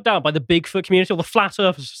being shut down by the Bigfoot community or the Flat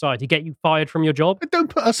Earth Society, get you fired from your job. Don't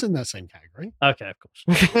put us in that same category. Okay, of course.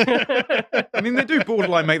 I mean, they do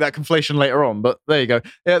borderline make that conflation later on, but there you go.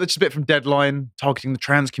 Yeah, that's just a bit from Deadline, targeting the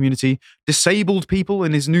trans community, disabled people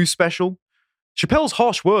in his new special. Chappelle's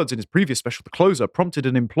harsh words in his previous special, The Closer, prompted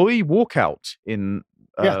an employee walkout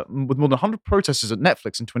with more than 100 protesters at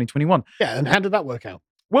Netflix in 2021. Yeah, and how did that work out?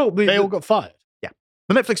 Well, they all got fired. Yeah.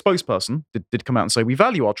 The Netflix spokesperson did come out and say, we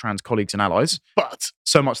value our trans colleagues and allies, but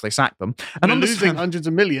so much they sacked them. And losing hundreds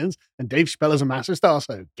of millions, and Dave Chappelle is a massive star,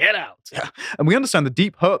 so get out. Yeah. And we understand the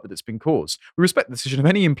deep hurt that it's been caused. We respect the decision of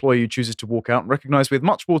any employee who chooses to walk out and recognize we have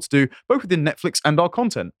much more to do, both within Netflix and our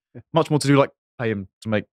content. Yeah. Much more to do, like pay him to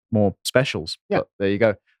make more specials. Yeah. But there you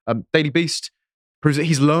go. Daily Beast proves that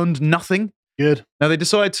he's learned nothing. Good. Now they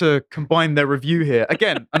decide to combine their review here.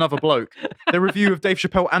 Again, another bloke. Their review of Dave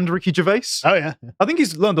Chappelle and Ricky Gervais. Oh yeah. I think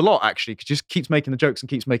he's learned a lot, actually, because he just keeps making the jokes and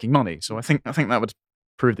keeps making money. So I think that would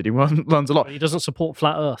prove that he learns a lot. He doesn't support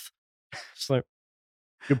Flat Earth. So,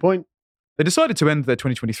 good point. They decided to end their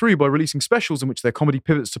 2023 by releasing specials in which their comedy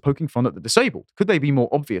pivots to poking fun at the disabled. Could they be more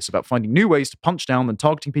obvious about finding new ways to punch down than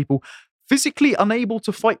targeting people physically unable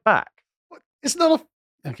to fight back? It's not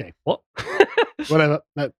a... Okay. What? Whatever.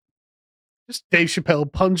 No. Just Dave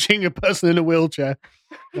Chappelle punching a person in a wheelchair.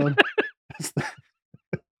 Welcome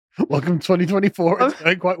to 2024. It's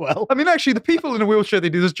going quite well. I mean, actually, the people in a wheelchair they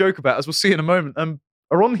do this joke about, as we'll see in a moment,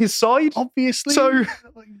 are on his side. Obviously. So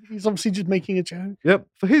he's obviously just making a joke. Yep.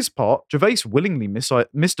 For his part, Gervais willingly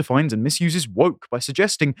misdefines and misuses woke by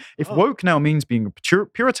suggesting if woke now means being a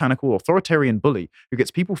puritanical, authoritarian bully who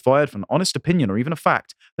gets people fired for an honest opinion or even a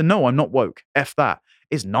fact, then no, I'm not woke. F that.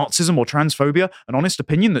 Is Nazism or transphobia an honest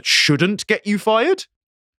opinion that shouldn't get you fired?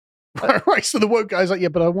 Right, so the woke guy's like, yeah,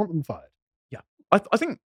 but I want them fired. Yeah. I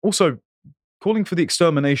think also calling for the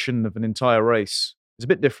extermination of an entire race is a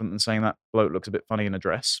bit different than saying that bloke looks a bit funny in a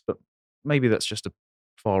dress, but maybe that's just a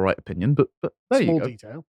far-right opinion, but there you go. Small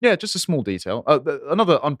detail. Yeah, just a small detail.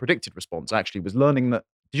 Another unpredicted response, actually, was learning that,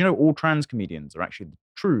 did you know all trans comedians are actually the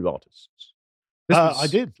true artists? I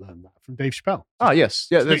did learn that from Dave Chappelle. Ah, yes.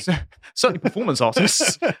 Yeah, there's certainly performance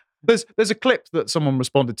artists. There's a clip that someone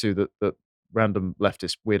responded to that random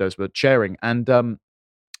leftist weirdos were sharing. And,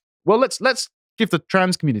 well, let's give the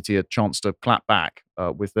trans community a chance to clap back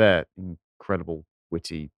with their incredible,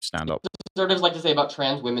 witty stand-up. Conservatives like to say about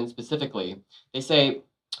trans women specifically. They say,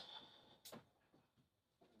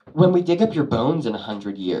 when we dig up your bones in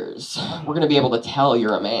 100 years, we're going to be able to tell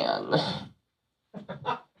you're a man.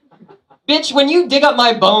 Bitch, when you dig up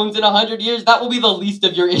my bones in 100 years, that will be the least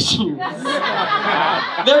of your issues.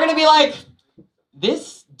 They're going to be like,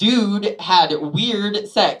 this dude had weird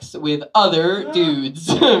sex with other dudes.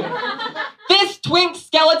 This twink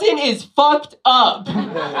skeleton is fucked up.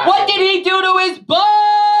 What did he do to his bone?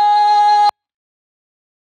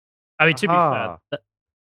 I mean, to be fair,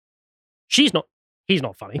 he's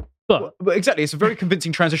not funny, but exactly, it's a very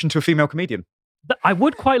convincing transition to a female comedian. I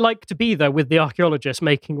would quite like to be there with the archaeologists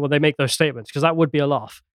when they make those statements, because that would be a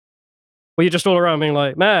laugh. Where you're just all around being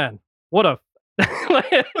like, man, what a...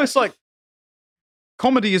 It's like,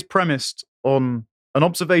 comedy is premised on an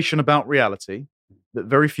observation about reality that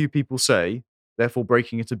very few people say, therefore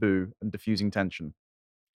breaking a taboo and diffusing tension.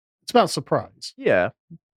 It's about surprise. Yeah.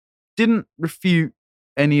 Didn't refute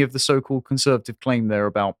any of the so-called conservative claim there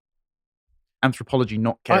about anthropology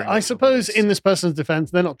not caring. I suppose in this person's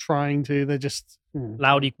defense, they're not trying to. They're just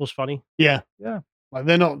loud equals funny. Yeah, yeah. Like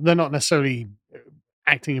they're not necessarily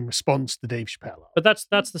acting in response to Dave Chappelle. But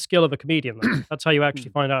that's the skill of a comedian. Though. That's how you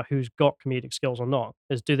actually find out who's got comedic skills or not.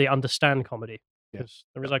 Is do they understand comedy? Because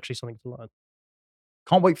there is actually something to learn.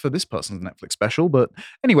 Can't wait for this person's Netflix special. But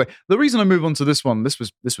anyway, the reason I move on to this one, this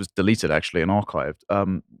was deleted actually and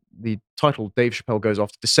archived. the title Dave Chappelle goes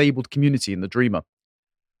after disabled community in The Dreamer.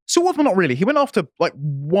 Sort of, but not really. He went after like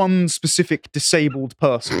one specific disabled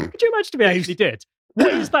person. Could you imagine if he actually did?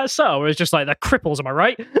 What is that so? Where it's just like, they're cripples, am I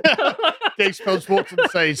right? Dave Chappelle's walked on the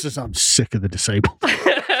stage and says, I'm sick of the disabled. Like,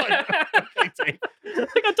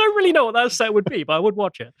 I don't really know what that set would be, but I would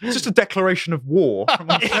watch it. It's just a declaration of war from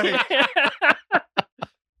on stage.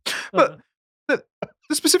 But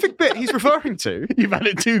the specific bit he's referring to... You've had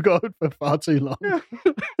it too good for far too long. Yeah.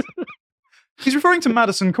 He's referring to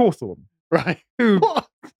Madison Cawthorn. Right. Who... What?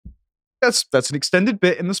 That's an extended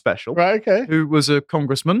bit in the special. Right, okay. Who was a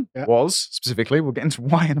congressman, specifically, we'll get into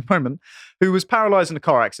why in a moment, who was paralyzed in a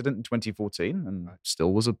car accident in 2014 and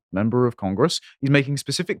still was a member of Congress. He's making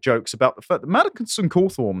specific jokes about the fact that Madison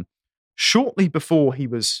Cawthorn, shortly before he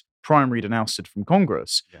was primaried and ousted from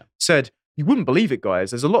Congress, said, you wouldn't believe it,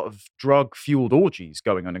 guys, there's a lot of drug-fueled orgies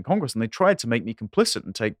going on in Congress, and they tried to make me complicit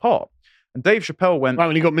and take part. And Dave Chappelle went... Wow,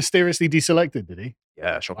 when he got mysteriously deselected, did he?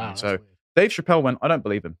 Yeah, shocking. Wow, so Dave Chappelle went, I don't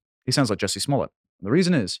believe him. He sounds like Jesse Smollett. And the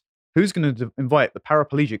reason is, who's going to invite the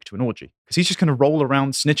paraplegic to an orgy? Because he's just going to roll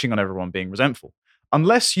around snitching on everyone, being resentful.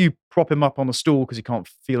 Unless you prop him up on a stool because he can't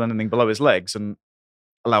feel anything below his legs and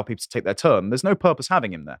allow people to take their turn, there's no purpose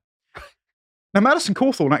having him there. Now, Madison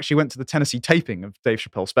Cawthorn actually went to the Tennessee taping of Dave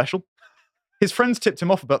Chappelle's special. His friends tipped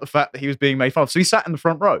him off about the fact that he was being made fun of, so he sat in the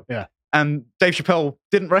front row. Yeah. And Dave Chappelle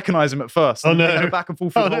didn't recognize him at first. Oh, no. They had a back and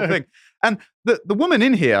forth through the whole thing. And the woman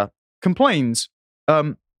in here complains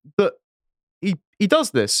that he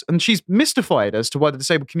does this, and she's mystified as to why the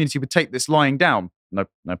disabled community would take this lying down. No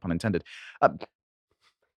pun intended.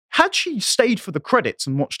 Had she stayed for the credits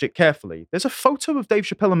and watched it carefully, there's a photo of Dave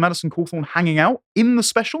Chappelle and Madison Cawthorn hanging out in the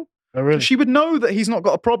special. Oh, really? She would know that he's not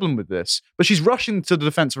got a problem with this, but she's rushing to the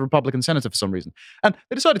defense of a Republican senator for some reason. And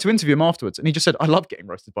they decided to interview him afterwards, and he just said, I love getting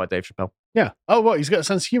roasted by Dave Chappelle. Yeah. Oh, what? He's got a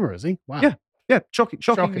sense of humor, has he? Wow. Yeah.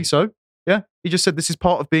 Shockingly so. Yeah. He just said this is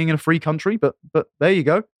part of being in a free country, but there you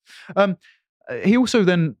go. He also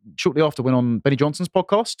then, shortly after, went on Benny Johnson's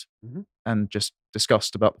podcast and just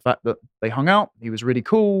discussed about the fact that they hung out. He was really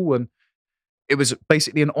cool, and it was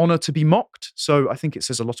basically an honor to be mocked. So I think it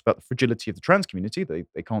says a lot about the fragility of the trans community. They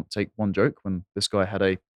can't take one joke when this guy had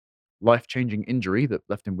a life-changing injury that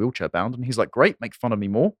left him wheelchair-bound. And he's like, great, make fun of me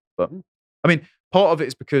more. But, I mean, part of it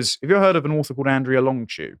is because, have you ever heard of an author called Andrea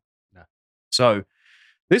Longshoe? No. So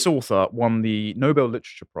this author won the Nobel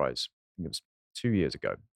Literature Prize, I think it was 2 years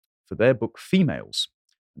ago, for their book Females.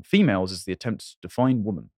 And females is the attempt to define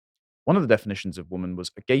woman. One of the definitions of woman was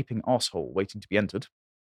a gaping asshole waiting to be entered.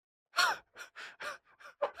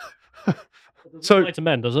 So apply to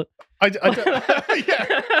men, does it? I don't,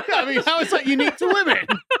 yeah. I mean, how is that unique to women?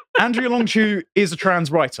 Andrea Longshoe is a trans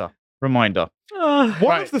writer. Reminder.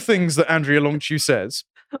 One of the things that Andrea Longshoe says,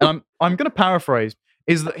 and I'm going to paraphrase,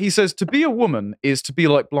 is that he says to be a woman is to be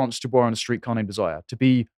like Blanche Dubois in A Streetcar Named Desire, to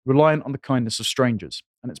be reliant on the kindness of strangers.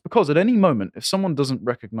 And it's because at any moment, if someone doesn't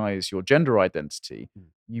recognize your gender identity,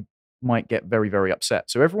 you might get very, very upset.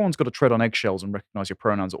 So everyone's got to tread on eggshells and recognize your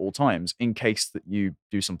pronouns at all times in case that you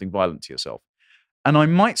do something violent to yourself. And I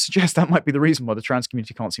might suggest that might be the reason why the trans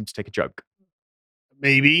community can't seem to take a joke.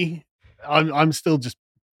 Maybe. I'm still just...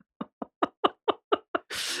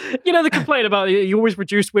 You know, the complaint about you always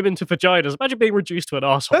reduce women to vaginas. Imagine being reduced to an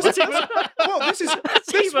arsehole.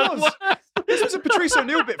 This was a Patrice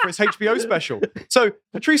O'Neill bit for his HBO special. So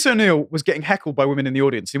Patrice O'Neill was getting heckled by women in the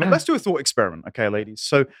audience. He went, let's do a thought experiment, okay, ladies?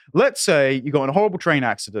 So let's say you got in a horrible train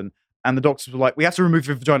accident and the doctors were like, we have to remove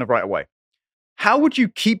your vagina right away. How would you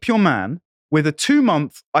keep your man with a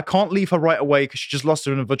 2-month, I can't leave her right away because she just lost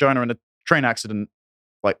her in a vagina in a train accident,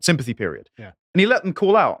 like sympathy period? Yeah. And he let them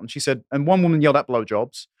call out. And she said, and one woman yelled at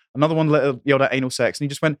blowjobs. Another one yelled at anal sex. And he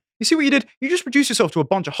just went, you see what you did? You just reduced yourself to a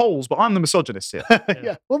bunch of holes, but I'm the misogynist here.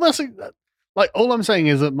 Yeah. Well, that's like, all I'm saying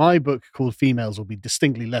is that my book called Females will be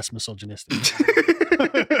distinctly less misogynistic.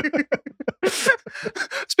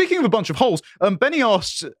 Speaking of a bunch of holes, Benny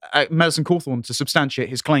asked Madison Cawthorn to substantiate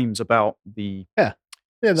his claims about the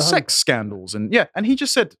sex scandals. And he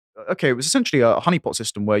just said, okay, it was essentially a honeypot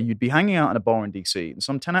system where you'd be hanging out in a bar in DC and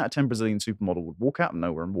some 10 out of 10 Brazilian supermodel would walk out of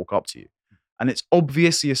nowhere and walk up to you. And it's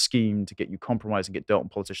obviously a scheme to get you compromised and get dealt on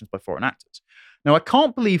politicians by foreign actors. Now, I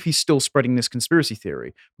can't believe he's still spreading this conspiracy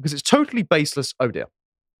theory because it's totally baseless. Oh, dear.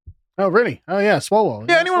 Oh, really? Oh, yeah, Swalwell.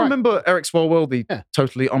 Yeah, anyone remember Eric Swalwell, the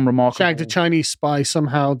totally unremarkable... Shagged a Chinese spy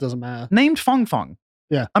somehow, doesn't matter. Named Fung Fung.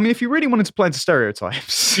 Yeah. I mean, if you really wanted to play into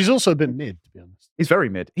stereotypes... He's also a bit mid, to be honest. He's very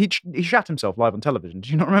mid. He shat himself live on television.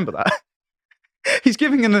 Did you not remember that? He's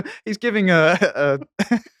giving a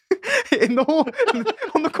in the hall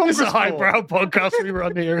on the Congress It's a floor. highbrow podcast we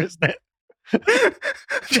run here, isn't it?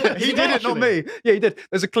 Yeah, he did it, not me. Yeah, he did.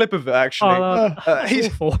 There's a clip of it actually. That's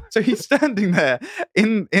awful. So he's standing there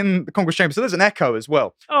in the Congress chamber. So there's an echo as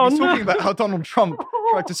well. Oh, He's no. talking about how Donald Trump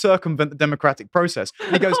tried to circumvent the democratic process.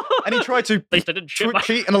 And he goes, and he tried to At least I didn't shit my-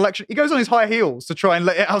 cheat an election. He goes on his high heels to try and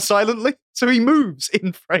let it out silently. So he moves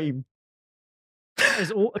in frame.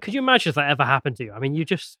 Could you imagine if that ever happened to you? I mean,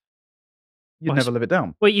 You'd Well, never live it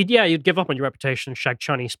down. well, you'd give up on your reputation and shag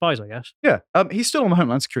Chinese spies, I guess. Yeah. He's still on the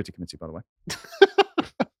Homeland Security Committee, by the way.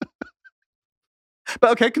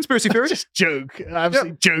 But okay, conspiracy theory. Just joke.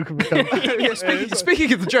 Absolute joke of a country. Yeah,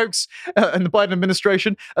 speaking of the jokes in the Biden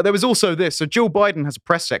administration, there was also this. So Jill Biden has a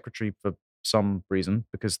press secretary for some reason,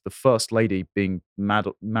 because the first lady, being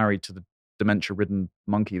married to the dementia-ridden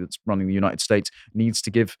monkey that's running the United States, needs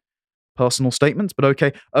to give personal statements. But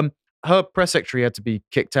okay, her press secretary had to be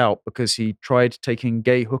kicked out because he tried taking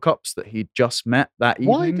gay hookups that he'd just met that evening.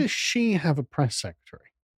 Why does she have a press secretary?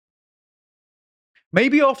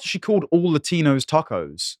 Maybe after she called all Latinos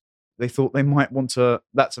tacos, they thought they might want to.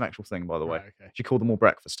 That's an actual thing, by the way. Right, okay. She called them all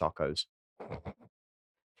breakfast tacos.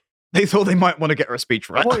 They thought they might want to get her a speech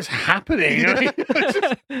right. What is happening?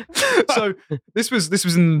 So this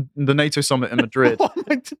was in the NATO summit in Madrid.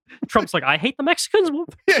 Trump's like, I hate the Mexicans.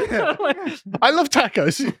 Yeah. I love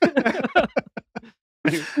tacos.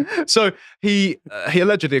 So he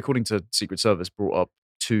allegedly, according to Secret Service, brought up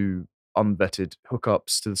 2 unvetted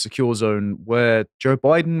hookups to the secure zone where Joe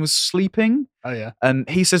Biden was sleeping. Oh, yeah. And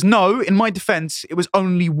he says, no, in my defense, it was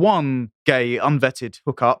only one gay unvetted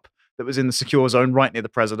hookup that was in the secure zone right near the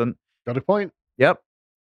president. Got a point. Yep.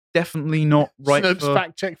 Definitely not right Snopes for...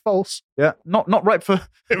 fact check false. Yeah, not right for...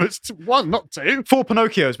 It was 1, not 2. 4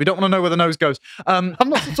 Pinocchios. We don't want to know where the nose goes. I'm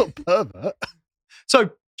not some sort of pervert. So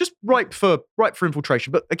just ripe for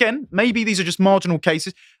infiltration. But again, maybe these are just marginal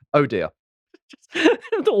cases. Oh, dear.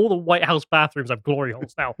 All the White House bathrooms have glory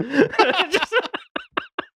holes now. Well,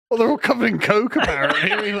 they're all covered in coke,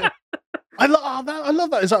 apparently. Like, I love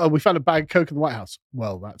that. It's like, oh, we found a bag of coke in the White House.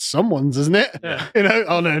 Well, that's someone's, isn't it? Yeah. You know,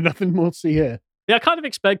 oh no, nothing more to see here. Yeah, I kind of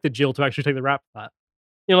expected Jill to actually take the rap for that.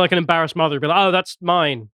 You know, like an embarrassed mother would be like, oh, that's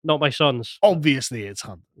mine, not my son's. Obviously, it's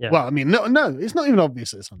Hunter. Yeah. Well, I mean, no, it's not even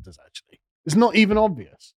obvious that it's Hunter's, actually. It's not even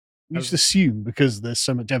obvious. You just assume because there's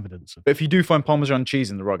so much evidence. But if you do find Parmesan cheese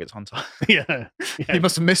in the rug, it's Hunter. Yeah. You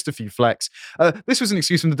must have missed a few flecks. This was an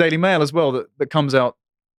excuse from the Daily Mail as well that comes out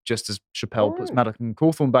just as Chapelle puts Madison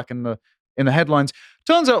Cawthorn back in the headlines.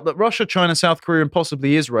 Turns out that Russia, China, South Korea, and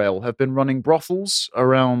possibly Israel have been running brothels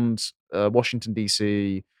around Washington,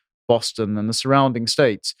 D.C., Boston, and the surrounding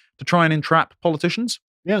states to try and entrap politicians.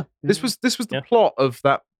 Yeah. This was the plot of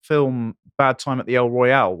that film Bad Time at the El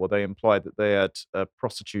Royale, where they implied that they had a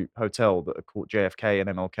prostitute hotel that had caught JFK and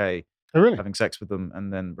MLK having sex with them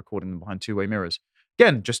and then recording them behind 2-way mirrors.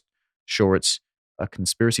 Again, just sure it's a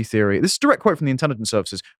conspiracy theory. This is a direct quote from the intelligence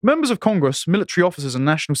services. Members of Congress, military officers, and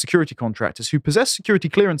national security contractors who possess security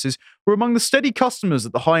clearances were among the steady customers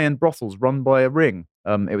at the high-end brothels run by a ring.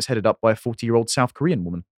 It was headed up by a 40-year-old South Korean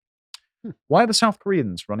woman. Why are the South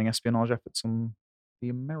Koreans running espionage efforts on the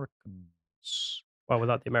Americans? Well,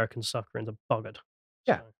 without the Americans, South Koreans are buggered.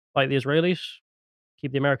 Yeah. So, like the Israelis,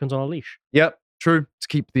 keep the Americans on a leash. Yep, true. To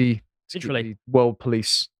keep the Literally. world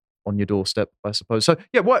police on your doorstep, I suppose. So,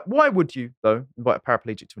 yeah, why would you, though, invite a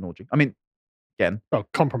paraplegic to an orgy? I mean, again. Well,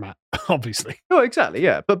 compromat, obviously. Oh, exactly,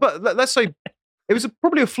 yeah. But let's say it was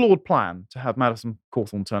probably a flawed plan to have Madison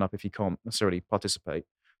Cawthorn turn up if he can't necessarily participate.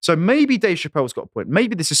 So maybe Dave Chappelle's got a point.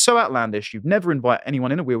 Maybe this is so outlandish, you'd never invite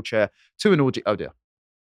anyone in a wheelchair to an orgy. Oh, dear.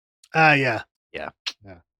 Yeah.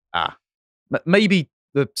 Maybe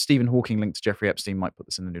the Stephen Hawking link to Jeffrey Epstein might put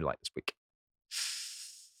this in a new light this week.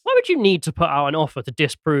 Why would you need to put out an offer to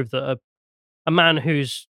disprove that a man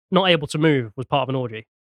who's not able to move was part of an orgy?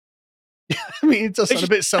 I mean, it does sound a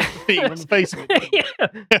bit self-defeating on the face of it.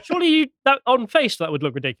 Yeah. Surely on face that would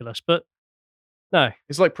look ridiculous, but no.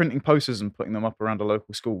 It's like printing posters and putting them up around a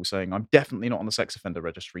local school saying, I'm definitely not on the sex offender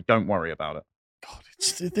registry. Don't worry about it. God,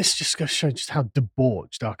 this just goes to show just how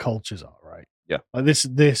debauched our cultures are, right? Yeah. Like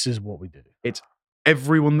this is what we do. It's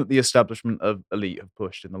everyone that the establishment of elite have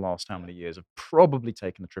pushed in the last how many years have probably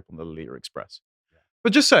taken the trip on the Lear Express. Yeah.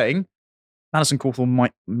 But just saying, Madison Cawthorn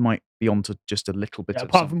might be onto just a little bit of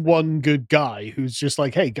apart something. from one good guy who's just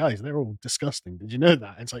like, hey guys, they're all disgusting. Did you know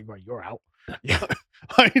that? It's like, right, you're out. Yeah.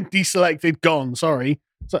 I deselected, gone, sorry.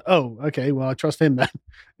 It's like, oh, okay, well, I trust him then.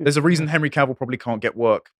 There's a reason Henry Cavill probably can't get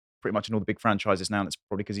work pretty much in all the big franchises now, and it's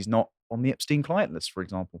probably because he's not on the Epstein client list, for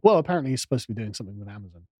example. Well, apparently he's supposed to be doing something with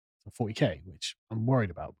Amazon. to 40K, which I'm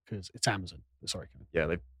worried about because it's Amazon. Sorry. Yeah,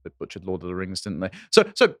 they butchered Lord of the Rings, didn't they? So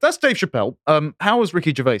that's Dave Chappelle. How has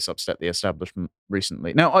Ricky Gervais upset the establishment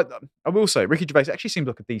recently? Now, I will say, Ricky Gervais actually seems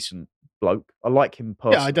like a decent bloke. I like him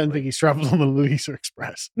personally. Yeah, I don't think he's travelled on the Louisa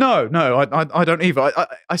Express. No, I don't either.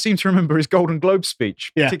 I seem to remember his Golden Globe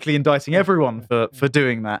speech, particularly indicting everyone for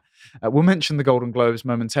doing that. We'll mention the Golden Globes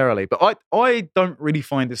momentarily, but I don't really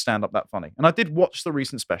find his stand-up that funny. And I did watch the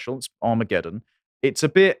recent special. It's Armageddon. It's a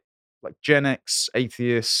bit like Gen X,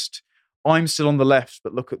 atheist, I'm still on the left,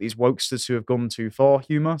 but look at these wokesters who have gone too far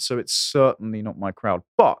humor. So it's certainly not my crowd.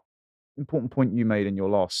 But important point you made in your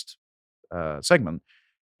last segment.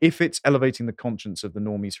 If it's elevating the conscience of the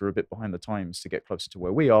normies who are a bit behind the times to get closer to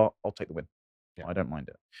where we are, I'll take the win. Yeah. I don't mind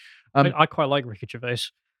it. I quite like Ricky Gervais.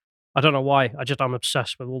 I don't know why. I'm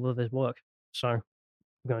obsessed with all of his work. So I'm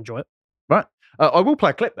going to enjoy it. Right. I will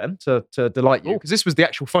play a clip then to delight you, because this was the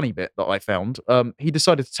actual funny bit that I found. He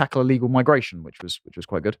decided to tackle illegal migration, which was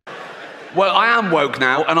quite good. Well, I am woke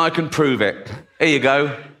now, and I can prove it. Here you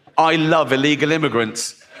go. I love illegal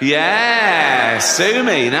immigrants. Yeah, sue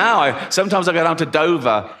me now. Sometimes I go down to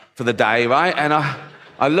Dover for the day, right? And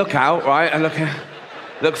I look out, right? I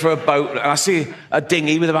look for a boat, and I see a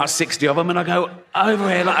dinghy with about 60 of them, and I go over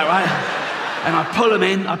here, like, right? And I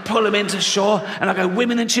pull them into shore, and I go,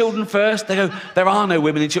 women and children first. They go, there are no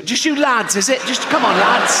women and children. Just you lads, is it? Just, come on,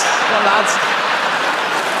 lads. Come on, lads.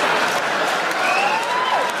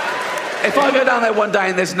 If I go down there one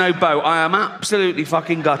day and there's no boat, I am absolutely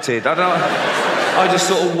fucking gutted. I just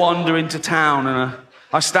sort of wander into town, and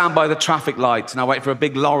I stand by the traffic lights, and I wait for a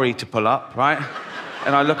big lorry to pull up, right?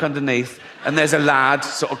 And I look underneath, and there's a lad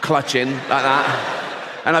sort of clutching like that.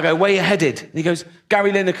 And I go, where you headed? And he goes,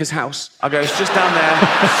 Gary Lineker's house. I go, it's just down there.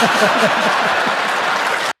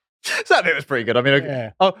 So that bit was pretty good. I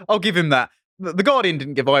mean, I'll give him that. The Guardian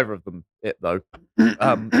didn't give either of them it, though.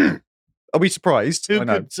 Are we surprised?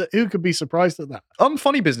 Who could be surprised at that?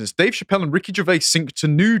 Unfunny business. Dave Chappelle and Ricky Gervais sink to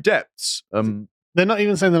new depths. They're not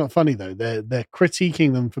even saying they're not funny, though. They're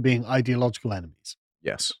critiquing them for being ideological enemies.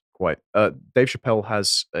 Yes, quite. Dave Chappelle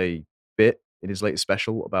has a bit in his latest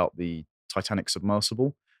special about the Titanic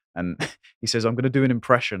submersible, and he says, I'm going to do an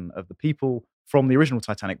impression of the people from the original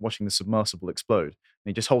Titanic watching the submersible explode. And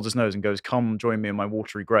he just holds his nose and goes, come join me in my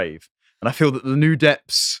watery grave. And I feel that the new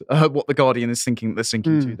depths, what the Guardian is thinking they're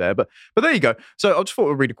sinking to there. But there you go. So I just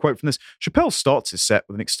thought I'd read a quote from this. Chappelle starts his set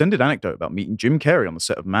with an extended anecdote about meeting Jim Carrey on the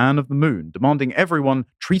set of Man of the Moon, demanding everyone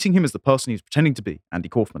treating him as the person he's pretending to be, Andy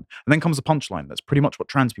Kaufman. And then comes a punchline that's pretty much what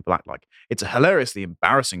trans people act like. It's a hilariously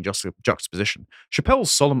embarrassing juxtaposition.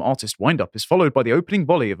 Chappelle's solemn artist wind-up is followed by the opening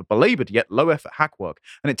volley of a belabored yet low-effort hack work,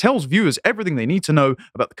 and it tells viewers everything they need to know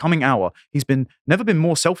about the coming hour. He's never been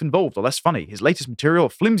more self-involved or less funny. His latest material, a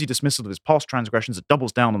flimsy dismissal of his past transgressions that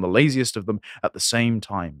doubles down on the laziest of them at the same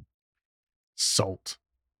time. Salt.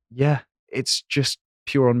 Yeah, it's just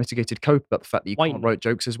pure unmitigated cope about the fact that you can't write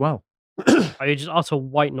jokes as well. I just utter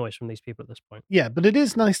white noise from these people at this point. Yeah, but it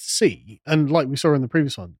is nice to see, and like we saw in the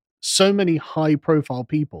previous one, so many high-profile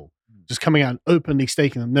people just coming out and openly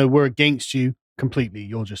stating them, no, we're against you completely.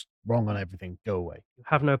 You're just wrong on everything. Go away. You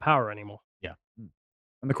have no power anymore. Yeah.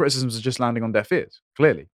 And the criticisms are just landing on deaf ears,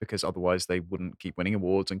 clearly, because otherwise they wouldn't keep winning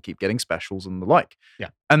awards and keep getting specials and the like. Yeah.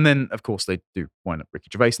 And then, of course, they do wind up Ricky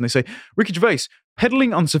Gervais, and they say, Ricky Gervais,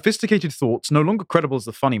 peddling unsophisticated thoughts, no longer credible as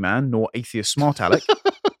the funny man, nor atheist smart aleck.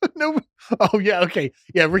 No. Oh, yeah, okay.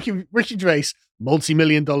 Yeah, Ricky Gervais,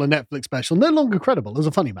 multi-million-dollar Netflix special, no longer credible as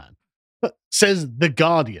a funny man. But says The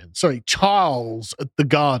Guardian. Sorry, Charles at The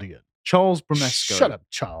Guardian. Charles Bramesco. Shut up,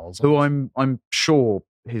 Charles. Who I'm sure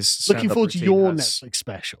his looking forward to your has, Netflix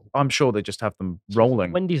special. I'm sure they just have them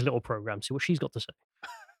rolling. Wendy's little program, see what she's got to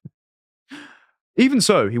say. Even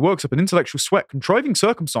so, he works up an intellectual sweat, contriving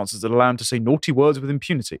circumstances that allow him to say naughty words with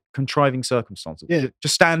impunity. Contriving circumstances. Yeah.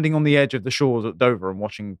 Just standing on the edge of the shores at Dover and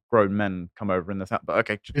watching grown men come over in the But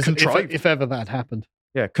okay, contrived. If ever that happened.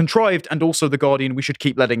 Yeah, contrived, and also The Guardian, we should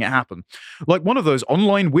keep letting it happen. Like one of those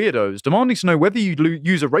online weirdos demanding to know whether you'd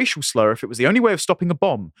use a racial slur if it was the only way of stopping a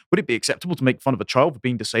bomb. Would it be acceptable to make fun of a child for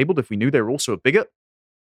being disabled if we knew they were also a bigot?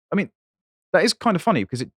 I mean, that is kind of funny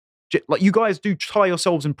because like you guys do tie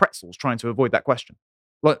yourselves in pretzels trying to avoid that question.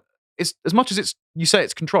 Like, it's as much as you say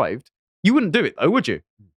it's contrived, you wouldn't do it though, would you?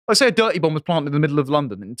 Like say a dirty bomb was planted in the middle of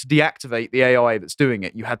London, and to deactivate the AI that's doing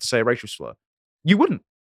it, you had to say a racial slur. You wouldn't.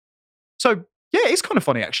 So yeah, it's kind of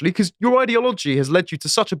funny, actually, because your ideology has led you to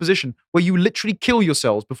such a position where you literally kill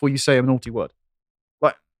yourselves before you say a naughty word.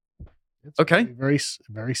 Like, it's okay. Very,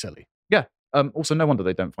 very silly. Yeah. Also, no wonder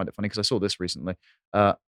they don't find it funny, because I saw this recently.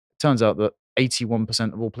 Turns out that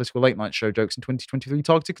 81% of all political late night show jokes in 2023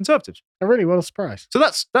 targeted conservatives. I'm really well surprised. So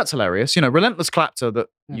that's hilarious. Relentless clapter that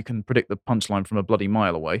you can predict the punchline from a bloody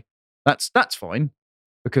mile away. That's fine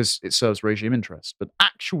because it serves regime interests. But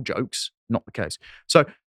actual jokes, not the case. So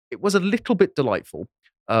it was a little bit delightful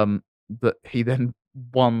that he then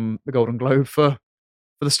won the Golden Globe for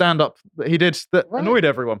the stand-up that he did that annoyed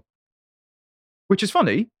everyone. Which is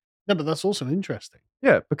funny. No, but that's also interesting.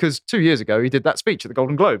 Yeah, because 2 years ago he did that speech at the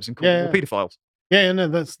Golden Globes and called them all paedophiles. Yeah, no,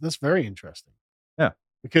 that's very interesting. Yeah.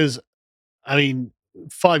 Because,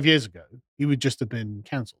 5 years ago, he would just have been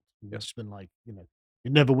cancelled. Yes. Just been like, you're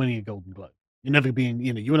never winning a Golden Globe. You're never being,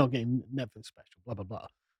 you were not getting Netflix special, blah, blah, blah.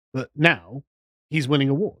 But now, he's winning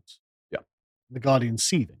awards. Yeah. The Guardian's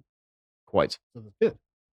seething. Quite. So that's good.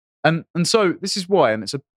 And so this is why, and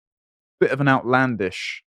it's a bit of an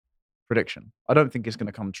outlandish prediction. I don't think it's going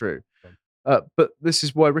to come true. But this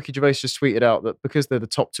is why Ricky Gervais just tweeted out that because they're the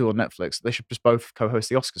top two on Netflix, they should just both co-host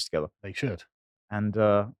the Oscars together. They should. And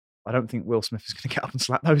I don't think Will Smith is going to get up and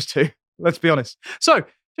slap those two. Let's be honest. So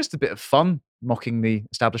just a bit of fun, mocking the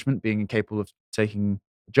establishment, being incapable of taking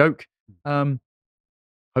a joke.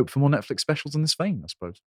 Hope for more Netflix specials in this vein, I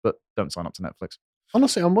suppose. But don't sign up to Netflix.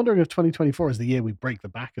 Honestly, I'm wondering if 2024 is the year we break the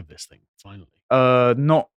back of this thing, finally.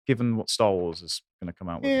 Not given what Star Wars is going to come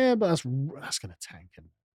out with. Yeah, but that's going to tank him.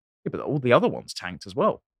 Yeah, but all the other ones tanked as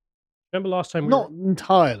well. Remember last time? Not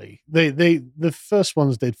entirely. The first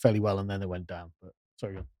ones did fairly well, and then they went down. But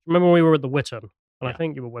sorry. Remember when we were at the Witten, and I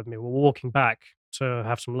think you were with me. We were walking back to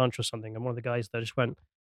have some lunch or something, and one of the guys there just went,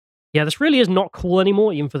 "Yeah, this really is not cool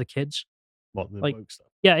anymore, even for the kids." What, the like, woke stuff?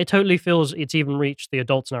 Yeah, it totally feels it's even reached the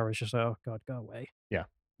adults now. It's just like, oh god, go away. Yeah.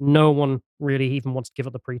 No one really even wants to give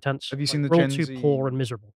up the pretense. Have you seen the we're all Gen too Z poor and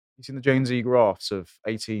miserable? You've seen the Gen Z graphs of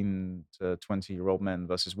 18 to 20-year-old men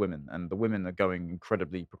versus women, and the women are going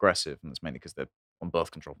incredibly progressive, and that's mainly because they're on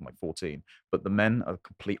birth control from like 14. But the men are the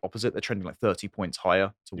complete opposite. They're trending like 30 points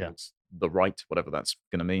higher towards the right, whatever that's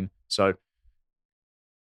going to mean. So,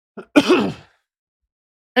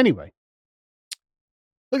 anyway,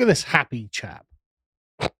 look at this happy chap.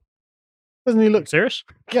 Doesn't he look serious?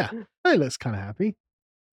 Yeah, he looks kind of happy.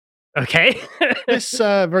 Okay. This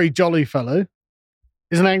very jolly fellow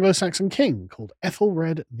is an Anglo-Saxon king called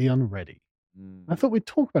Ethelred the Unready. I thought we'd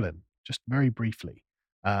talk about him just very briefly.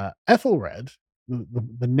 Ethelred,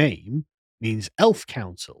 the name, means elf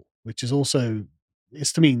counsel, which is also,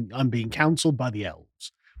 it's to mean I'm being counseled by the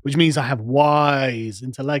elves, which means I have wise,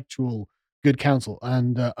 intellectual, good counsel.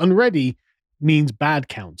 And unready means bad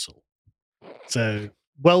counsel. So,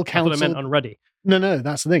 well counseled. I thought it meant unready. No,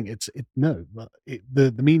 that's the thing.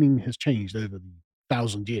 The meaning has changed over the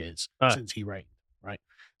 1,000 years since he reigned, right?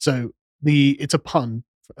 So it's a pun,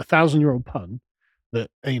 a 1,000-year-old pun that,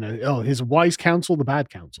 his wise counsel, the bad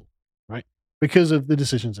counsel, right? Because of the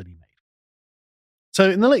decisions that he made. So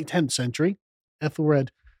in the late 10th century, Ethelred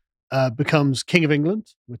becomes King of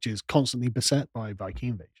England, which is constantly beset by Viking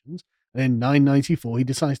invasions. And in 994, he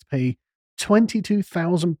decides to pay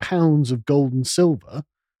 22,000 pounds of gold and silver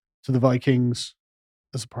to the Vikings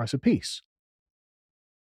as a price of peace.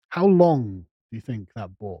 How long do you think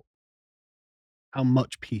that bought? How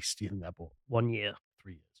much peace do you think that bought? 1 year.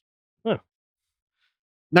 3 years. Oh.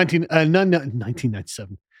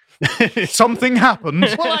 1997. Something happened.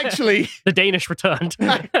 Well, actually, the Danish returned.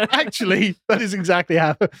 Actually, that is exactly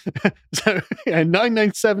how. So, in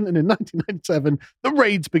 997 and in 1997, the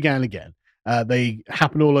raids began again. They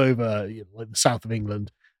happen all over, like the south of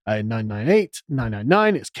England. In 998,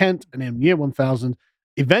 999, it's Kent, and in year 1000,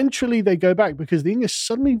 eventually they go back because the English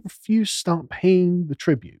suddenly refuse to start paying the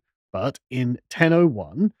tribute. But in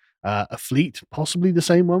 1001, a fleet, possibly the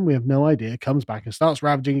same one, we have no idea, comes back and starts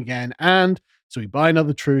ravaging again, and so we buy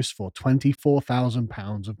another truce for 24,000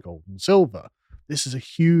 pounds of gold and silver. This is a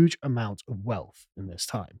huge amount of wealth in this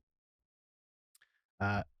time.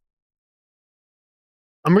 I'm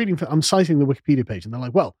citing the Wikipedia page, and they're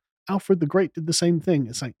like, well, Alfred the Great did the same thing.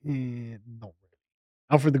 It's like, not really.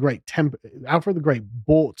 Alfred the Great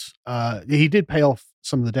bought, he did pay off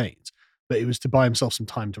some of the Danes, but it was to buy himself some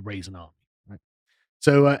time to raise an army. Right?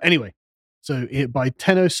 So anyway, by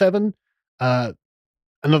 1007,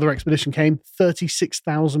 another expedition came,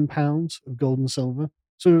 36,000 pounds of gold and silver.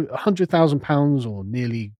 So 100,000 pounds, or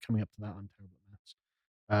nearly coming up to that. I'm terrible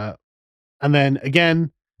at maths. And then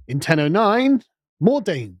again, in 1009, more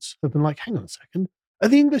Danes have been like, hang on a second, are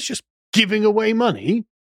the English just giving away money?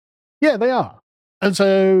 Yeah, they are. And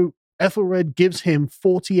so Ethelred gives him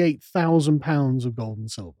 48,000 pounds of gold and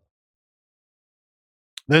silver.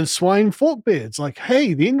 Then Swine Forkbeard's like,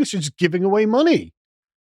 hey, the English are just giving away money.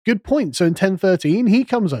 Good point. So in 1013, he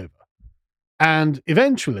comes over. And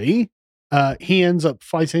eventually, he ends up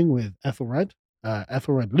fighting with Ethelred.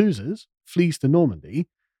 Ethelred loses, flees to Normandy.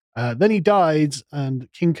 Then he dies, and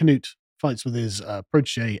King Canute fights with his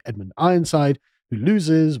protege Edmund Ironside, who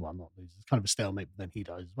loses. Well, not loses, it's kind of a stalemate, but then he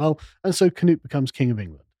dies as well. And so Canute becomes King of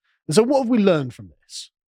England. And so what have we learned from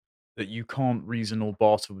this? That you can't reason or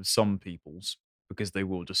barter with some peoples because they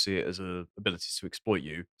will just see it as an ability to exploit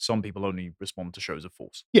you. Some people only respond to shows of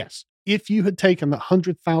force. Yes, if you had taken that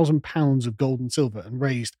 £100,000 of gold and silver and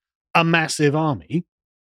raised a massive army,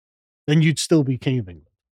 then you'd still be King of England,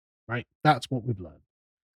 right? That's what we've learned.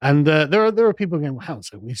 And there are people going, well, how?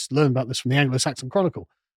 So we learned about this from the Anglo-Saxon Chronicle.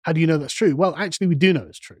 How do you know that's true? Well, actually, we do know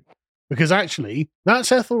it's true. Because actually,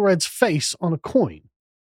 that's Ethelred's face on a coin.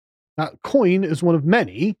 That coin is one of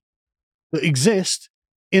many that exist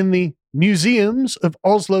in the museums of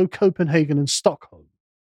Oslo, Copenhagen, and Stockholm.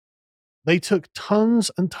 They took tons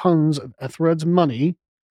and tons of Ethelred's money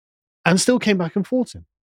and still came back and fought him.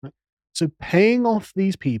 Right? So paying off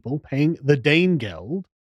these people, paying the Dane Geld,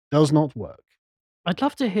 does not work. I'd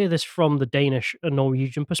love to hear this from the Danish and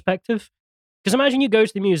Norwegian perspective. Because imagine you go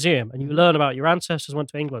to the museum and you learn about your ancestors went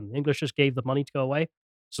to England. The English just gave the money to go away.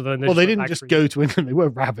 So then they didn't just go to England, they were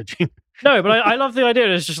ravaging. No, but I love the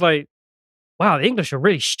idea. It's just like, wow, the English are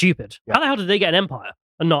really stupid. Yeah. How the hell did they get an empire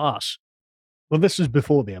and not us? Well, this was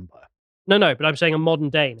before the empire. No, but I'm saying a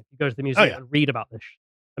modern Dane, if you go to the museum and read about this.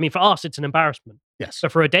 I mean, for us, it's an embarrassment. Yes.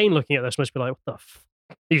 But for a Dane looking at this, must be like, what the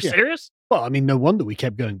Are you serious? Well, I mean, no wonder we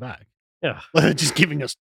kept going back. Yeah. Well, they're just giving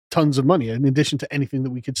us tons of money in addition to anything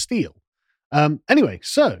that we could steal. Anyway,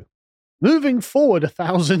 so moving forward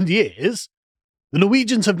 1,000 years, the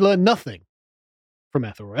Norwegians have learned nothing from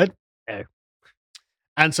Ethelred. No.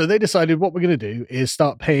 And so they decided what we're going to do is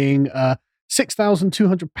start paying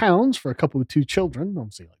 £6,200 for a couple with 2 children,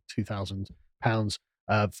 obviously like £2,000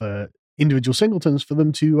 for individual singletons for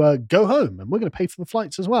them to go home. And we're going to pay for the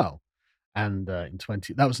flights as well. And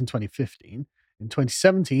that was in 2015. In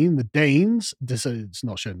 2017, the Danes, it's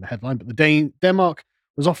not shown in the headline, but Denmark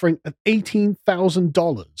was offering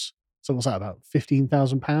 $18,000. So what's that, about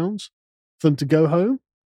 £15,000 for them to go home?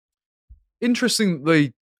 Interesting that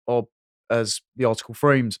they are, as the article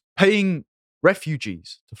frames, paying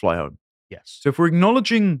refugees to fly home. Yes. So if we're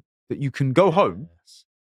acknowledging that you can go home,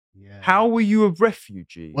 how were you a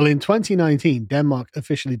refugee? Well, in 2019, Denmark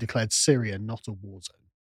officially declared Syria not a war zone.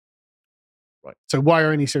 Right. So why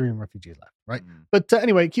are any Syrian refugees left, right? But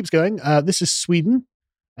anyway, it keeps going. This is Sweden.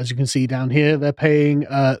 As you can see down here, they're paying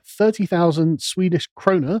 30,000 Swedish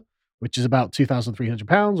krona, which is about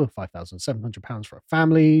 £2,300 or £5,700 for a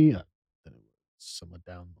family. Somewhere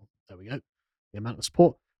down, there we go. The amount of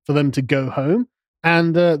support for them to go home.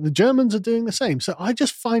 And the Germans are doing the same. So I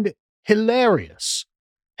just find it hilarious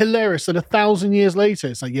that 1,000 years later,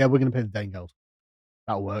 it's like, yeah, we're going to pay the Dane Geld.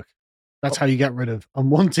 That'll work. That's how you get rid of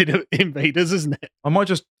unwanted invaders, isn't it? I might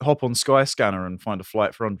just hop on Skyscanner and find a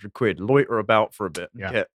flight for £100, loiter about for a bit,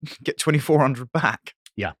 and get 2,400 back.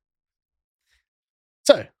 Yeah.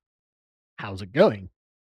 So, how's it going?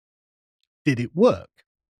 Did it work?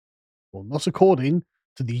 Well, not according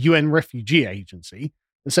to the UN Refugee Agency.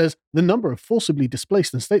 It says the number of forcibly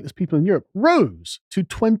displaced and stateless people in Europe rose to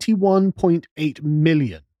 21.8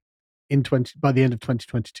 million by the end of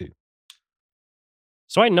 2022.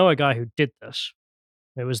 So I know a guy who did this.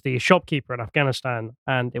 It was the shopkeeper in Afghanistan,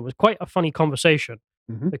 and it was quite a funny conversation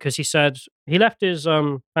because he said he left his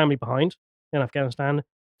family behind in Afghanistan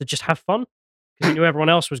to just have fun because he knew everyone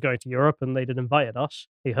else was going to Europe and they'd invited us.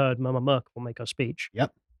 He heard Mama Merkel make her speech.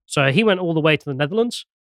 Yep. So he went all the way to the Netherlands,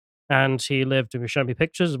 and he lived. He was showing me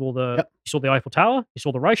pictures of all the. Yep. He saw the Eiffel Tower. He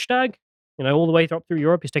saw the Reichstag. All the way up through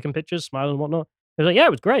Europe. He's taking pictures, smiling and whatnot. He was like, "Yeah,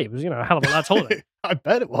 it was great. It was a hell of a lad's holiday." I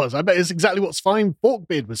bet it was. I bet it's exactly what Svein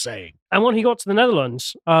Forkbeard was saying. And when he got to the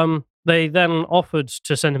Netherlands, they then offered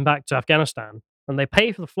to send him back to Afghanistan, and they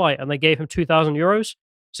paid for the flight, and they gave him €2,000.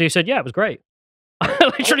 So he said, "Yeah, it was great."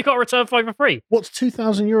 I literally got a return flight for free. What's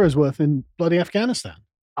 €2,000 worth in bloody Afghanistan?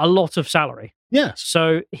 A lot of salary. Yes.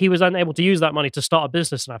 So he was then able to use that money to start a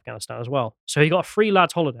business in Afghanistan as well. So he got a free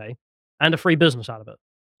lad's holiday and a free business out of it.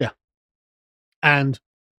 Yeah. And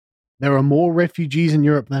there are more refugees in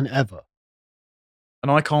Europe than ever. And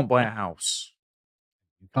I can't buy a house.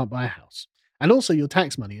 You can't buy a house. And also your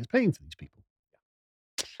tax money is paying for these people.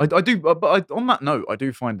 I do, but on that note, I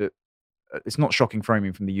do find it, it's not shocking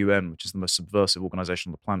framing from the UN, which is the most subversive organization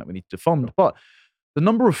on the planet we need to defund, but the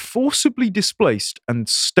number of forcibly displaced and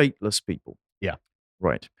stateless people. Yeah.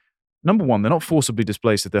 Right. Number one, they're not forcibly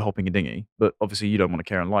displaced if they're hopping a dinghy, but obviously you don't want to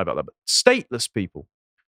care and lie about that, but stateless people.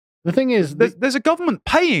 The thing is, there's a government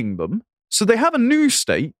paying them, so they have a new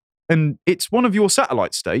state, and it's one of your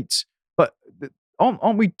satellite states, but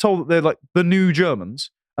aren't we told that they're like the new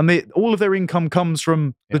Germans? and all of their income comes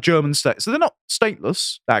from the German state. So they're not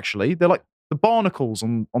stateless, actually. They're like the barnacles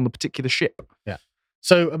on the particular ship. Yeah.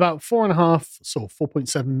 So about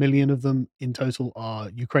 4.7 million of them in total are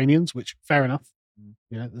Ukrainians, which fair enough.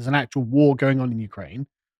 There's an actual war going on in Ukraine.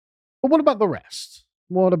 But what about the rest?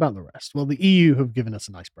 Well, the EU have given us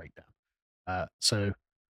a nice breakdown. So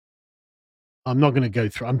I'm not going to go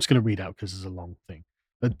through. I'm just going to read out because it's a long thing.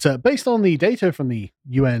 But based on the data from the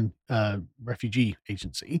UN Refugee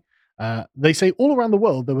Agency, they say all around the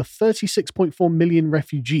world there were 36.4 million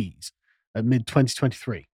refugees at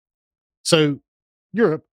mid-2023. So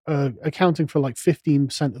Europe, accounting for like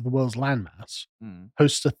 15% of the world's landmass,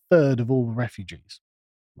 hosts a third of all the refugees.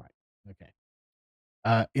 Right. Okay.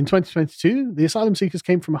 In 2022, the asylum seekers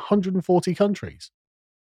came from 140 countries.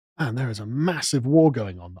 And there is a massive war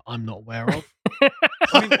going on that I'm not aware of.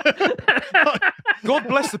 God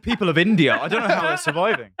bless the people of India. I don't know how they're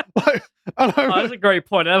surviving. That's a great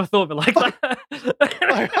point. I never thought of it like that.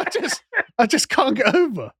 I just can't get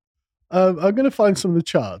over. I'm going to find some of the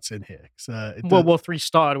charts in here. World War III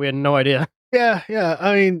started. We had no idea. Yeah.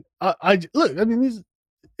 I mean,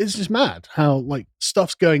 it's just mad how like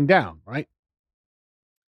stuff's going down, right?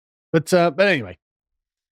 But anyway,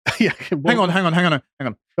 yeah. Hang on.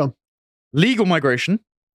 Go on. Legal migration.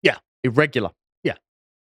 Yeah. Irregular. Yeah.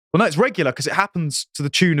 Well, no, it's regular because it happens to the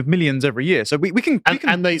tune of millions every year. So we can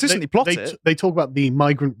consistently plot it. They talk about the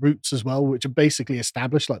migrant routes as well, which are basically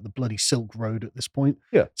established like the bloody Silk Road at this point.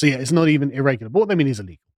 Yeah. So yeah, it's not even irregular. But what they mean is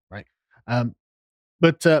illegal, right?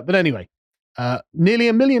 But anyway, nearly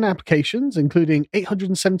 1 million applications, including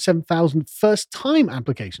 877,000 first-time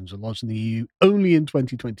applications, were lodged in the EU only in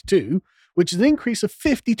 2022, which is an increase of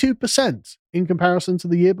 52% in comparison to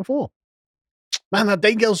the year before. Man, that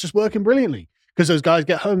day girl's just working brilliantly because those guys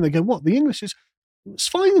get home, they go, what? The English is, it's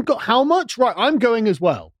fine. Got how much? Right. I'm going as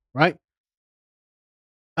well. Right.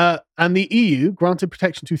 And the EU granted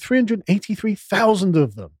protection to 383,000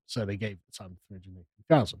 of them. So they gave the time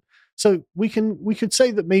 380,000. So we could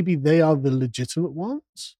say that maybe they are the legitimate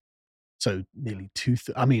ones. So nearly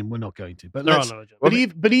I mean, we're not going to, but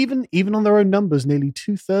even on their own numbers, nearly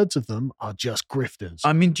 2/3 of them are just grifters.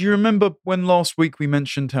 I mean, do you remember when last week we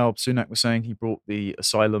mentioned how Sunak was saying he brought the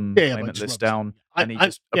asylum payment list down and he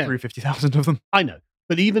just approved 50,000 of them? I know,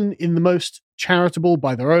 but even in the most charitable,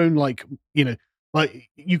 by their own, like you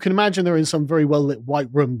can imagine they're in some very well lit white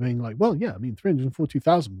room, being like, well, yeah, I mean,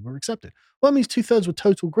 342,000 were accepted. Well, that means 2/3 were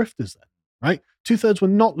total grifters then, right? 2/3 were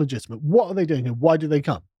not legitimate. What are they doing here? Why did they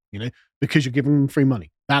come? Because you're giving them free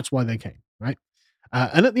money. That's why they came, right?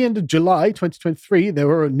 And at the end of July 2023, there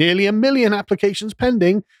were nearly 1 million applications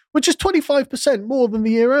pending, which is 25% more than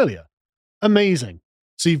the year earlier. Amazing.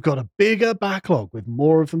 So you've got a bigger backlog with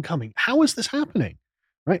more of them coming. How is this happening,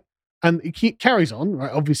 right? And it carries on,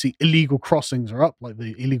 right? Obviously, illegal crossings are up, like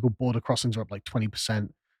the illegal border crossings are up like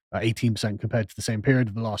 20%, 18% compared to the same period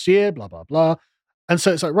of the last year, blah, blah, blah. And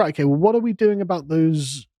so it's like, right, okay, well, what are we doing about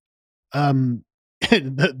those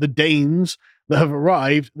the Danes that have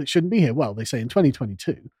arrived that shouldn't be here? Well, they say in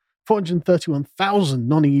 2022, 431,000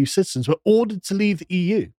 non-EU citizens were ordered to leave the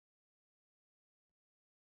EU.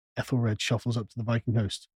 Ethelred shuffles up to the Viking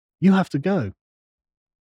host. You have to go.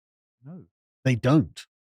 No. They don't.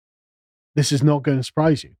 This is not going to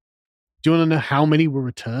surprise you. Do you want to know how many were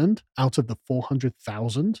returned out of the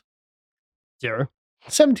 400,000? 0.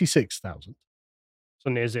 76,000. So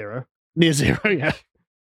near zero. Near zero, yeah.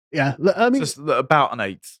 Yeah, I mean, just about an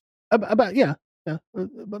eighth. About yeah.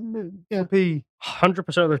 100%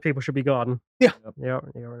 of those people should be gone. Yeah.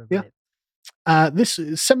 Yeah. This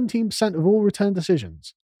is 17% of all return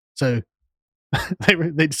decisions. So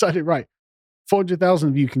they decided, right, 400,000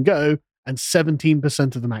 of you can go, and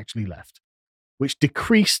 17% of them actually left, which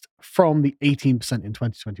decreased from the 18% in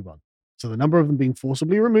 2021. So the number of them being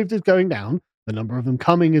forcibly removed is going down. The number of them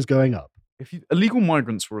coming is going up. If illegal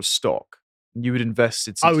migrants were a stock, you would invest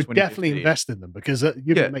it. I would definitely invest in them because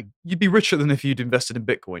you'd be richer than if you'd invested in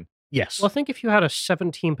Bitcoin. Yes. Well, I think if you had a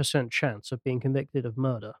 17% chance of being convicted of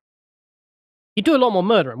murder, you'd do a lot more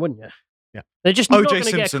murdering, wouldn't you? Yeah. They're just not O.J. going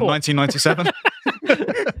to get Simpson, caught. 1997.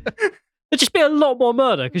 There'd just be a lot more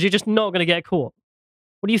murder because you're just not going to get caught.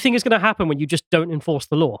 What do you think is going to happen when you just don't enforce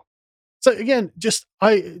the law? So again,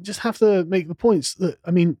 I just have to make the points that,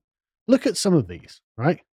 I mean, look at some of these,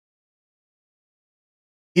 right?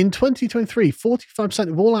 In 2023, 45%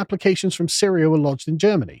 of all applications from Syria were lodged in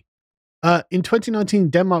Germany. In 2019,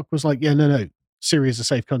 Denmark was like, yeah, no, Syria is a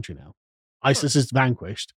safe country now. ISIS is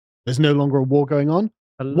vanquished. There's no longer a war going on.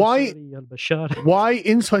 Why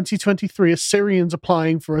in 2023 are Syrians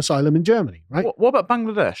applying for asylum in Germany, right? What about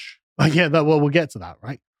Bangladesh? We'll get to that,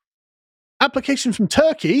 right? Applications from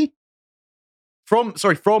Turkey,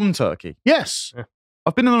 From Turkey. Yes. Yeah.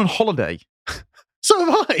 I've been on holiday So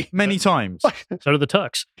have I. many times. So do the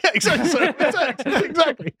Turks. Yeah, exactly. So have the Turks.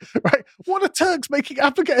 Exactly. Right. What are Turks making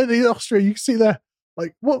Africa in Austria? You can see there.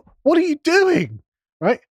 Like, what are you doing?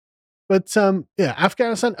 Right. But yeah,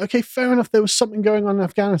 Afghanistan. Okay, fair enough. There was something going on in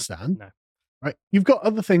Afghanistan. No. Right. You've got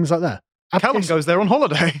other things like that. Callum goes there on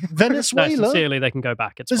holiday. Venezuela. No, sincerely, they can go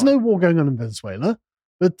back. It's There's fine. no war going on in Venezuela.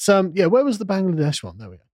 But yeah, where was the Bangladesh one? There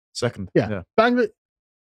we go. Second. Yeah.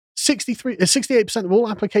 68% of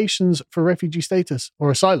all applications for refugee status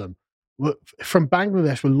or asylum from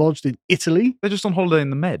Bangladesh were lodged in Italy. They're just on holiday in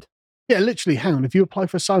the Med. Yeah, literally, hang on. If you apply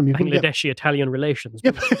for asylum, you're going to get... Bangladeshi-Italian relations.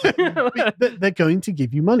 Yeah, they're going to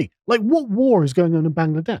give you money. Like, what war is going on in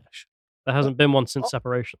Bangladesh? There hasn't been one since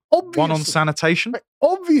separation. Obviously, One on sanitation.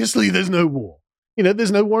 obviously, there's no war. You know,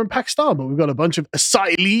 there's no war in Pakistan, but we've got a bunch of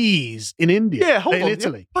asylees in India, Yeah, hold in on.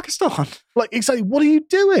 Italy. Yeah, Pakistan. Like, exactly, what are you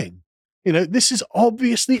doing? You know, this is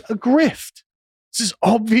obviously a grift. This is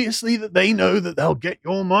obviously that they know that they'll get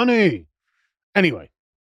your money. Anyway.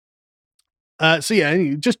 So yeah,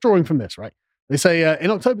 just drawing from this, right? They say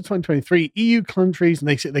in October 2023, EU countries, and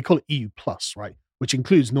they call it EU Plus, right? Which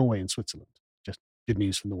includes Norway and Switzerland. Just good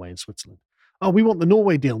news from Norway and Switzerland. Oh, we want the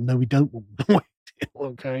Norway deal. No, we don't want the Norway deal,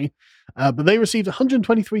 okay? But they received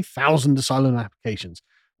 123,000 asylum applications,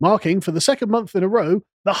 marking for the second month in a row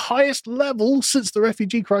the highest level since the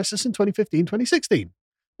refugee crisis in 2015-2016.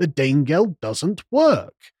 The Danegeld doesn't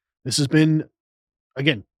work. This has been,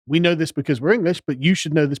 again, we know this because we're English, but you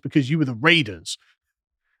should know this because you were the raiders.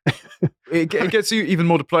 It gets you even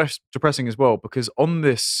more depressing as well, because on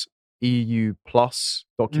this EU Plus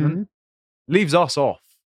document, leaves us off.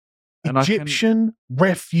 And Egyptian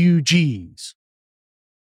refugees.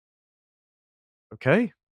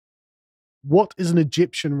 Okay. What is an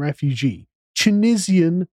Egyptian refugee?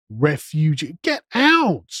 Tunisian refugee. Get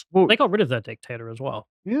out. Well, they got rid of their dictator as well.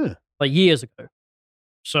 Yeah. Like years ago.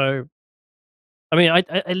 So, I mean,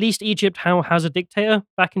 at least Egypt has a dictator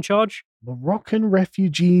back in charge. Moroccan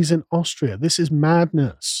refugees in Austria. This is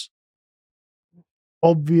madness.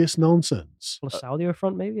 Obvious nonsense. Polisario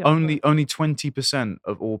front, maybe? Only 20%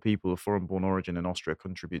 of all people of foreign-born origin in Austria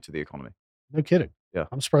contribute to the economy. No kidding. Yeah.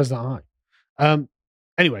 I'm surprised that high.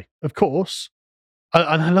 Anyway, of course,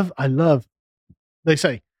 and I love, they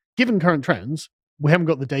say, given current trends, we haven't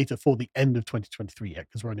got the data for the end of 2023 yet,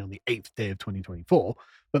 because we're only on the 8th day of 2024,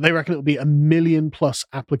 but they reckon it'll be 1 million plus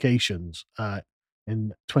applications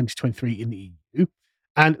in 2023 in the EU.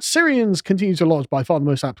 And Syrians continue to lodge by far the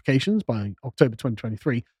most applications by October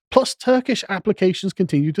 2023, plus Turkish applications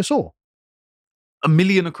continue to soar. 1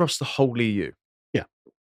 million across the whole EU. Yeah.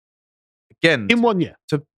 Again. In 1 year.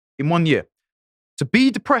 In 1 year. To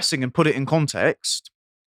be depressing and put it in context,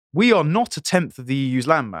 we are not 1/10 of the EU's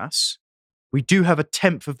landmass. We do have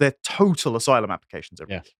 1/10 of their total asylum applications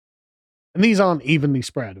every year. And these aren't evenly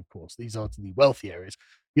spread, of course. These are to the wealthy areas.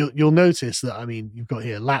 You'll notice that, I mean, you've got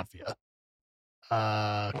here Latvia.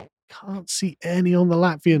 Can't see any on the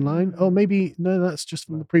Latvian line. Oh, maybe, no, that's just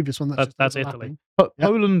from the previous one. That's Italy.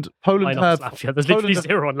 Poland have Latvia. There's literally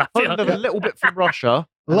zero on Latvia. Poland have a little bit from Russia.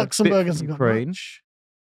 Luxembourg hasn't got Ukraine. much.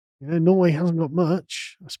 You know, Norway hasn't got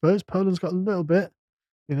much. I suppose Poland's got a little bit.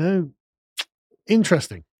 You know,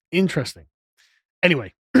 interesting.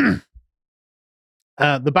 Anyway, the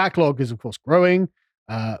backlog is, of course, growing.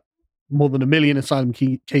 More than 1 million asylum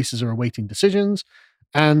cases are awaiting decisions.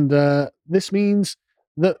 And this means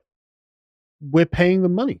that we're paying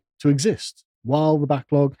them money to exist while the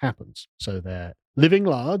backlog happens. So they're living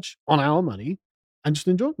large on our money and just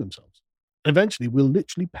enjoying themselves. And eventually, we'll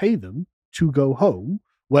literally pay them to go home,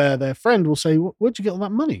 where their friend will say, where'd you get all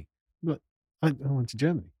that money? But I went to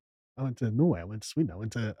Germany. I went to Norway. I went to Sweden. I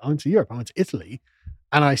went to Europe. I went to Italy.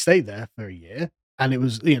 And I stayed there for a year. And it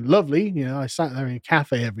was lovely. You know, I sat there in a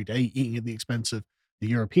cafe every day eating at the expense of the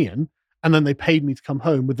European. And then they paid me to come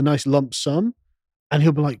home with a nice lump sum. And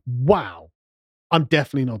he'll be like, wow, I'm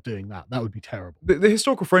definitely not doing that. That would be terrible. The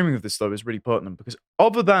historical framing of this, though, is really pertinent, because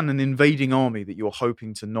other than an invading army that you're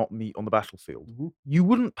hoping to not meet on the battlefield, you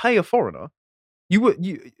wouldn't pay a foreigner.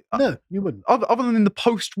 No, you wouldn't. Other than in the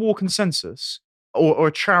post-war consensus or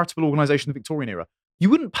a charitable organization in the Victorian era, you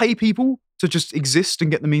wouldn't pay people to just exist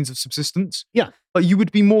and get the means of subsistence. Yeah. Like, you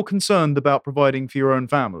would be more concerned about providing for your own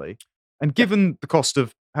family. And given the cost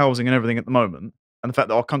of housing and everything at the moment, and the fact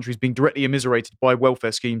that our country is being directly immiserated by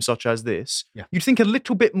welfare schemes such as this, you'd think a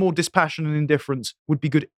little bit more dispassion and indifference would be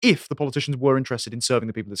good if the politicians were interested in serving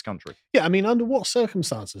the people of this country. Yeah, I mean, under what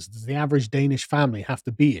circumstances does the average Danish family have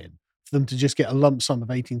to be in for them to just get a lump sum of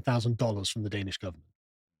 $18,000 from the Danish government?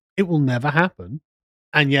 It will never happen.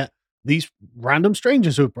 And yet, these random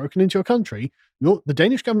strangers who have broken into your country, the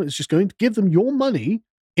Danish government is just going to give them your money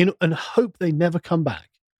and hope they never come back.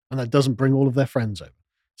 And that doesn't bring all of their friends over.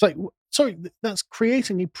 It's like, sorry, that's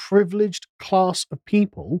creating a privileged class of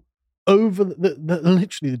people over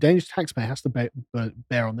literally the Danish taxpayer has to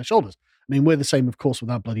bear on their shoulders. I mean, we're the same, of course, with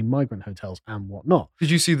our bloody migrant hotels and whatnot. Did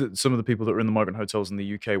you see that some of the people that were in the migrant hotels in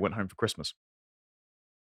the UK went home for Christmas?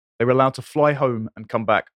 They were allowed to fly home and come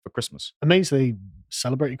back for Christmas. Amazing they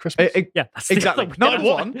celebrated Christmas. Yeah, that's Exactly.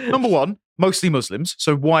 Number one, mostly Muslims.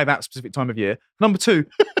 So why that specific time of year? Number two,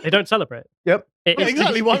 they don't celebrate. Yep.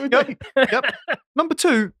 Exactly. Why would they? Yep. Number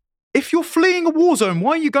two, if you're fleeing a war zone,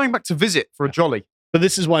 why are you going back to visit for a jolly? But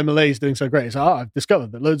this is why Malay is doing so great. So I've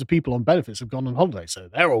discovered that loads of people on benefits have gone on holiday, so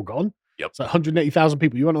they're all gone. Yep. It's like 180,000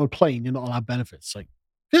 people. You went on a plane, you're not allowed benefits. It's like,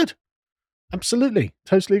 good. Absolutely.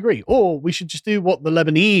 Totally agree. Or we should just do what the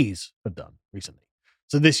Lebanese have done recently.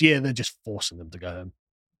 So this year, they're just forcing them to go home.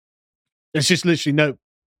 It's just literally, no,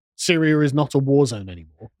 Syria is not a war zone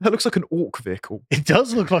anymore. That looks like an orc vehicle. It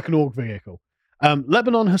does look like an orc vehicle.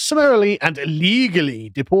 Lebanon has summarily and illegally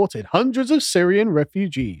deported hundreds of Syrian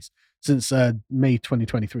refugees since May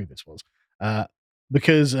 2023, this was.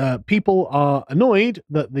 Because people are annoyed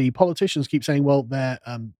that the politicians keep saying, well, they're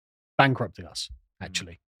bankrupting us,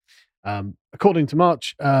 actually. According to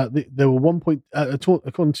March, there were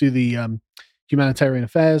according to the Humanitarian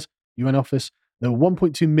Affairs UN office, there were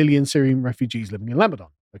 1.2 million Syrian refugees living in Lebanon,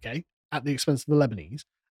 okay, at the expense of the Lebanese,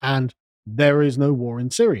 and there is no war in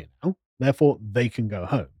Syria now, therefore they can go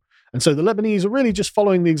home. And so the Lebanese are really just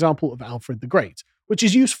following the example of Alfred the Great, which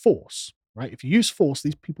is use force, right? If you use force,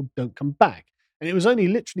 these people don't come back. And it was only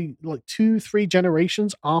literally like 2-3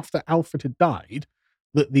 generations after Alfred had died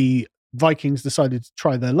that the Vikings decided to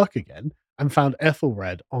try their luck again and found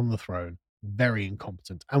Ethelred on the throne, very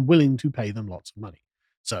incompetent and willing to pay them lots of money.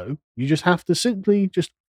 So you just have to simply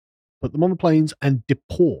just put them on the planes and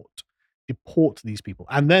deport these people.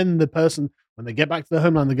 And then the person, when they get back to their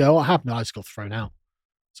homeland, they go, what happened? I just got thrown out.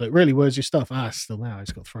 So really, where's your stuff? It's still there. I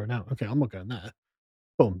just got thrown out. Okay, I'm not going there.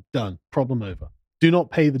 Boom, done. Problem over. Do not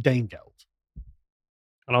pay the Dane geld.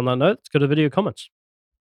 And on that note, let's go to video comments.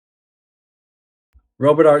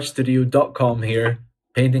 RobertArtStudio.com here,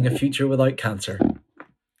 painting a future without cancer.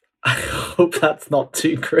 I hope that's not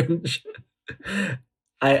too cringe.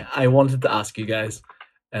 I wanted to ask you guys,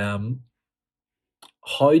 how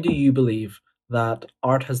do you believe that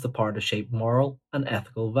art has the power to shape moral and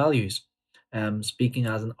ethical values? Speaking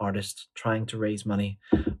as an artist trying to raise money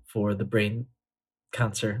for the brain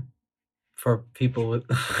cancer for people with...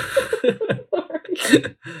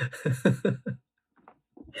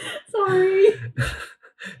 Sorry.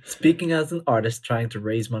 Speaking as an artist trying to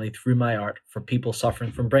raise money through my art for people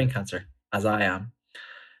suffering from brain cancer, as I am.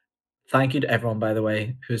 Thank you to everyone, by the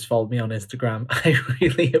way, who's followed me on Instagram. I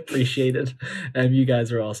really appreciate it. You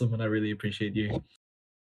guys are awesome, and I really appreciate you.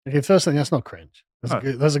 Okay, first thing, that's not cringe.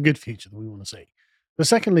 That's a good feature that we want to see. But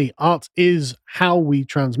secondly, art is how we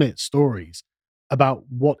transmit stories about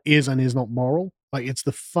what is and is not moral. Like, it's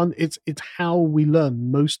the fun, it's how we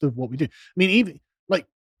learn most of what we do. I mean, even like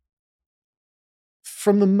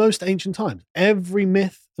from the most ancient times, every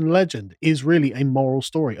myth and legend is really a moral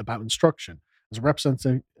story about instruction as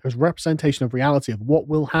a representation of reality of what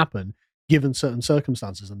will happen given certain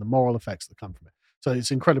circumstances and the moral effects that come from it. So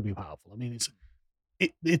it's incredibly powerful. I mean,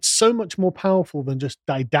 it's so much more powerful than just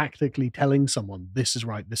didactically telling someone this is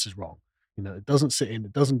right, this is wrong. You know, it doesn't sit in,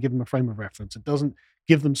 it doesn't give them a frame of reference, it doesn't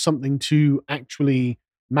give them something to actually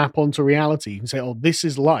map onto reality. You can say, oh, this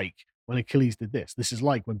is like when Achilles did this. This is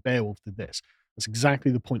like when Beowulf did this. That's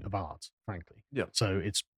exactly the point of art, frankly. Yeah. So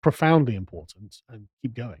it's profoundly important, and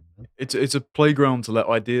keep going. It's a playground to let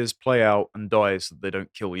ideas play out and die so that they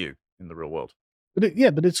don't kill you in the real world. But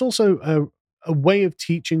it's also a way of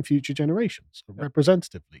teaching future generations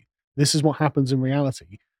representatively. This is what happens in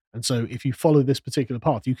reality. And so if you follow this particular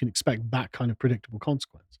path, you can expect that kind of predictable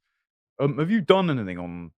consequence. Have you done anything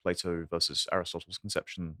on Plato versus Aristotle's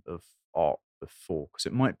conception of art before? Because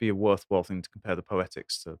it might be a worthwhile thing to compare the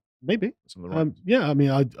Poetics to maybe some of the writings. Yeah, I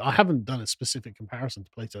mean, I haven't done a specific comparison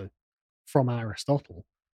to Plato from Aristotle,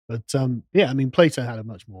 but yeah, I mean, Plato had a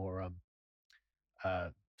much more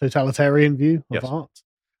totalitarian view of art.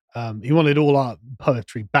 He wanted all art and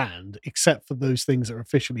poetry banned, except for those things that are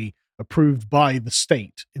officially approved by the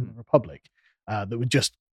state in the Republic, that would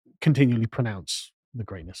just continually pronounce the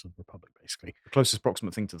greatness of the Republic, basically. The closest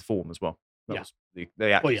proximate thing to the form as well. That was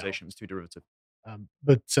the accusation was too derivative.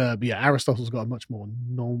 But yeah, Aristotle's got a much more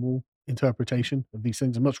normal interpretation of these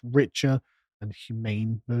things, a much richer and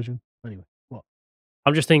humane version. Anyway, what?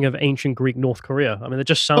 I'm just thinking of ancient Greek North Korea. I mean, it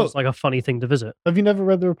just sounds like a funny thing to visit. Have you never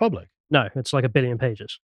read The Republic? No, it's like 1 billion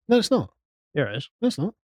pages. No, it's not. Here it is. No, it's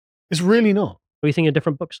not. It's really not. What are you thinking of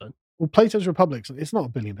different books then? Well, Plato's Republic, it's not a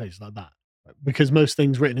billion pages like that. Right? Because most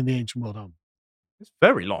things written in the ancient world aren't. It's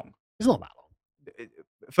very long. It's not that long.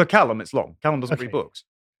 For Callum, it's long. Callum doesn't Okay. read books.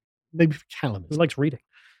 Maybe for Callum. He likes reading.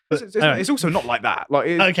 It's also not like that.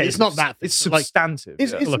 Like It's not that. It's like, substantive.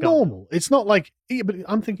 It's normal. It's not like. But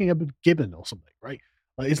I'm thinking of Gibbon or something, right?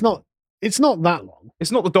 Like, it's not that long.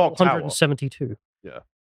 It's not the Dark Tower. 172. Yeah.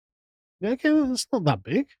 Yeah, okay, it's not that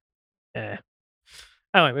big. Yeah.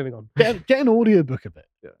 Anyway, moving on. Get an audiobook of it.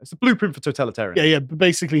 Yeah, it's the blueprint for totalitarian. Yeah. But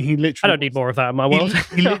basically, he literally. I don't need more of that in my world.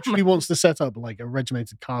 He literally wants to set up like a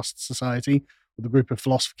regimented caste society with a group of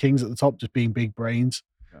philosopher kings at the top, just being big brains.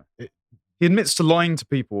 Yeah. He admits to lying to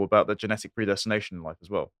people about their genetic predestination in life as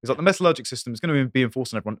well. He's like, the metallurgic system is going to be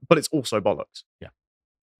enforced on everyone, but it's also bollocks. Yeah.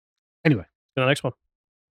 Anyway, the next one.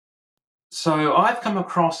 So I've come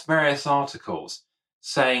across various articles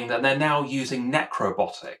saying that they're now using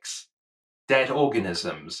necrobotics, dead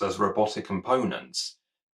organisms as robotic components,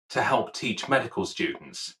 to help teach medical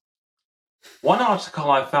students. One article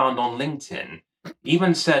I found on LinkedIn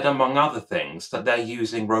even said, among other things, that they're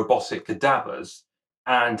using robotic cadavers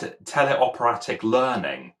and teleoperatic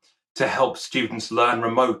learning to help students learn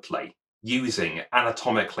remotely using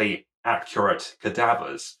anatomically accurate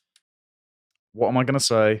cadavers. What am I going to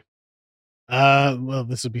say? Well,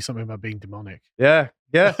 this would be something about being demonic. Yeah,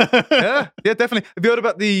 definitely. Have you heard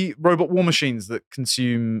about the robot war machines that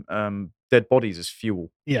consume dead bodies as fuel?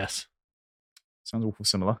 Yes. Sounds awful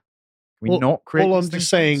similar. Can we not create? All I'm just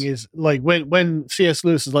saying is, like, when C.S.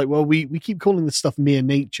 Lewis is like, well, we keep calling this stuff mere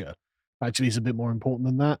nature. Actually, it's a bit more important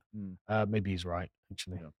than that. Maybe he's right,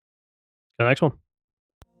 actually. Yeah. The next one.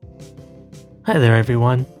 Hi there,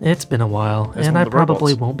 everyone. It's been a while, There's and one I of the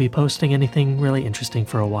probably robots. won't be posting anything really interesting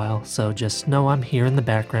for a while, so just know I'm here in the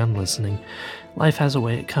background listening. Life has a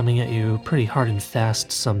way of coming at you pretty hard and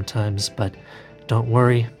fast sometimes, but don't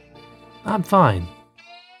worry, I'm fine.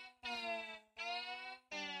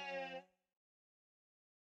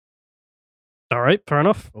 All right, fair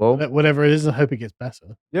enough. Well, Whatever it is, I hope it gets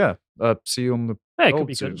better. yeah. See you on the. Yeah, it could gold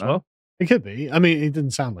be soon, good as man. well. It could be. I mean, it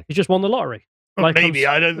didn't sound like You just won the lottery. Life maybe.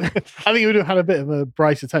 comes- I don't. I think it would have had a bit of a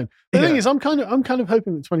brighter tone. The thing Yeah. is, I'm kind of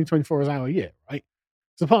hoping that 2024 is our year, right?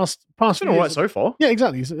 The past It's been all right years- so far. Yeah,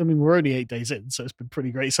 exactly. I mean, we're only 8 days in, so it's been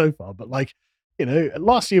pretty great so far. But like,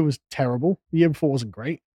 last year was terrible. The year before wasn't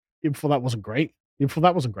great. The year before that wasn't great. The year before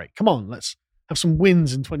that wasn't great. Come on, let's have some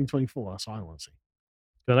wins in 2024. That's what I want to see.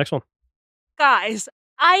 The next one. Guys,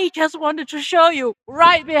 I just wanted to show you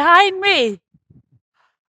right behind me.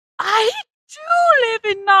 I do live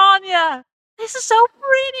in Narnia. This is so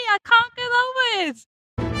pretty. I can't get over it.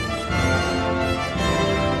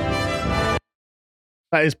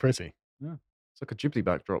 That is pretty. Yeah, it's like a Ghibli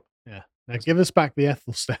backdrop. Yeah. Now give us back the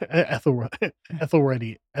Ethelred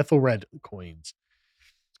coins.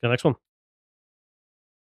 The next one.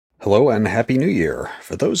 Hello and Happy New Year.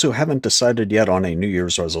 For those who haven't decided yet on a New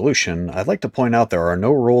Year's resolution, I'd like to point out there are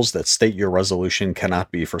no rules that state your resolution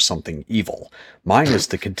cannot be for something evil. Mine is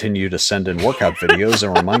to continue to send in workout videos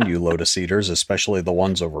and remind you Lotus eaters, especially the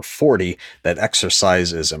ones over 40, that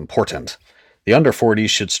exercise is important. The under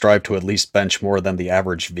 40s should strive to at least bench more than the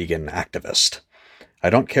average vegan activist.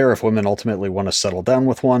 I don't care if women ultimately want to settle down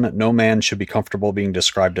with one, no man should be comfortable being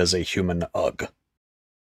described as a human ugh.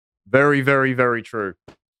 Very, very, very true.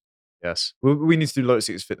 Yes. We need to do Lotus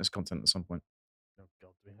Eaters fitness content at some point.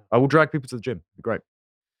 I will drag people to the gym. It'd be great.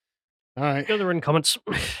 All right. The other in comments.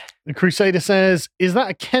 The Crusader says, is that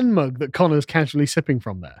a Ken mug that Connor's casually sipping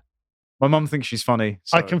from there? My mum thinks she's funny.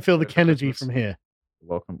 I can feel the Kenergy from here.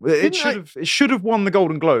 Welcome. It should have won the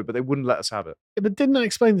Golden Globe, but they wouldn't let us have it. Yeah, but didn't I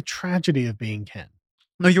explain the tragedy of being Ken?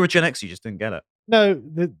 No, you're a Gen X. You just didn't get it. No,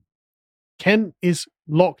 Ken is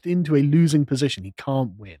locked into a losing position. He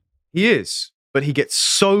can't win. He is, but he gets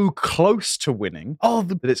so close to winning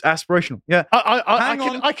that it's aspirational. Yeah.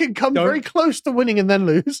 I can come very close to winning and then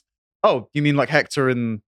lose. Oh, you mean like Hector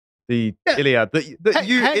in the Iliad? That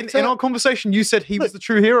you Hector- in our conversation, you said he was the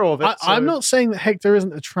true hero of it. I'm not saying that Hector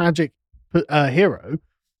isn't a tragic hero,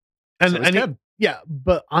 and, So is and Ken. yeah,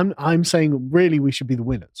 but I'm saying really we should be the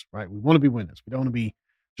winners, right? We want to be winners. We don't want to be.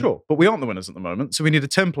 Sure, but we aren't the winners at the moment, so we need a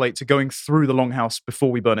template to going through the longhouse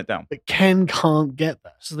before we burn it down. But Ken can't get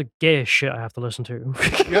there. This is the gayest shit I have to listen to.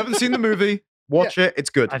 You haven't seen the movie? Watch it. It's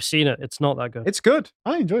good. I've seen it. It's not that good. It's good.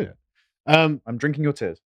 I enjoyed it. I'm drinking your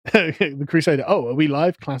tears. The Crusader. Oh, are we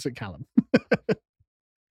live? Classic Callum.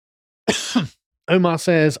 Omar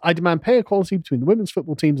says, I demand pay equality between the women's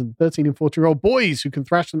football teams and the 13 and 14-year-old boys who can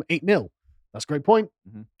thrash them 8-0. That's a great point.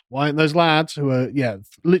 Mm-hmm. Why aren't those lads who are,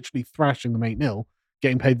 literally thrashing them 8-0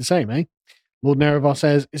 getting paid the same, eh? Lord Nerevar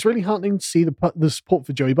says, it's really heartening to see the support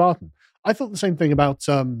for Joey Barton. I thought the same thing about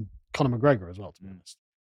Conor McGregor as well, to be honest.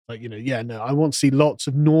 Like, I want to see lots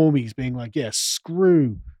of normies being like, yeah,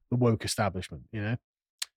 screw the woke establishment,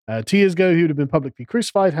 2 years ago, he would have been publicly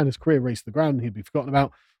crucified, had his career razed to the ground, and he'd be forgotten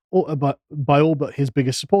about by all but his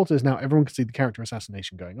biggest supporters. Now everyone can see the character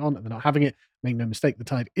assassination going on, and they're not having it. Make no mistake, the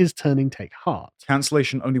tide is turning. Take heart.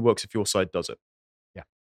 Cancellation only works if your side does it.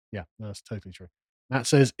 Yeah, that's totally true. Matt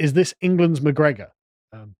says, is this England's McGregor?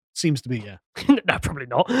 Seems to be, yeah. No, probably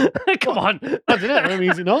not. Come on. I don't know. I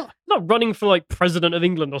mean, is it not? Not running for like president of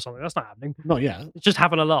England or something. That's not happening. Not yet. It's just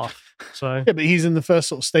having a laugh. So yeah, but he's in the first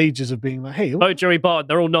sort of stages of being like, hey, vote Joey Barton.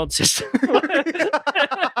 They're all nonsense.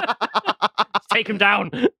 Take him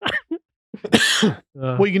down.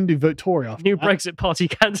 What are you going to do? Vote Tory after New that? Brexit Party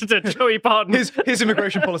candidate Joey Barton. His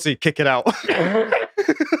immigration policy, kick it out.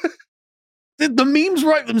 The memes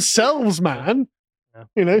write themselves, man.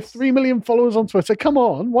 Yeah. 3 million followers on Twitter. Come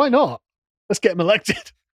on, why not? Let's get him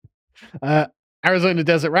elected. Arizona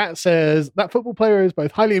Desert Rat says that football player is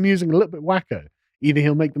both highly amusing and a little bit wacko. Either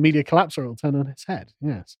he'll make the media collapse or it'll turn on his head.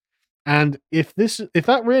 Yes. And if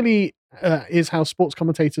that really is how sports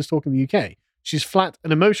commentators talk in the UK, she's flat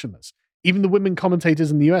and emotionless. Even the women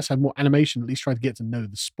commentators in the US had more animation, at least try to get to know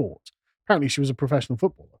the sport. Apparently she was a professional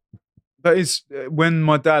footballer. That is, when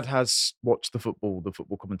my dad has watched the football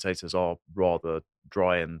commentators are rather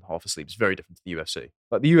dry and half asleep. It's very different to the UFC.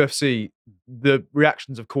 Like the UFC, the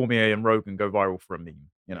reactions of Cormier and Rogan go viral for a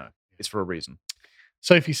meme. It's for a reason.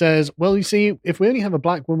 Sophie says, well, you see, if we only have a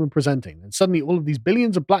black woman presenting, then suddenly all of these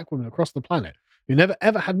billions of black women across the planet who never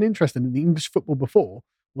ever had an interest in the English football before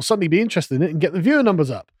will suddenly be interested in it and get the viewer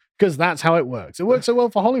numbers up. Because that's how it works. It works so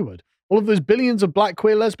well for Hollywood. All of those billions of black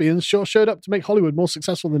queer lesbians sure showed up to make Hollywood more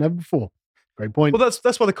successful than ever before. Great point. Well,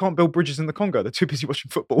 that's why they can't build bridges in the Congo. They're too busy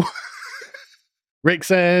watching football. Rick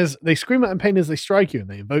says, they scream out in pain as they strike you and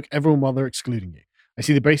they invoke everyone while they're excluding you. I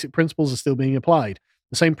see the basic principles are still being applied.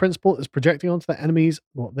 The same principle is projecting onto their enemies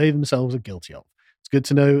what they themselves are guilty of. It's good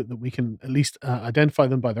to know that we can at least identify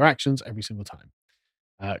them by their actions every single time.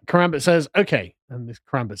 Karambit says, okay, and this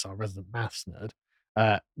Karambit's our resident maths nerd.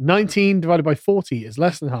 19 divided by 40 is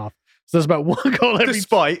less than half. So that's about one goal every.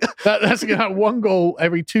 Despite that's about one goal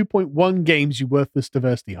every 2.1 games you worthless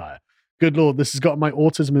diversity hire. Good lord, this has got my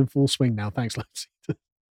autism in full swing now. Thanks, Lexi.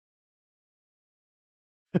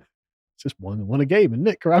 It's just one a game, isn't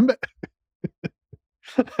it, Karambit?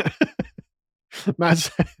 Matt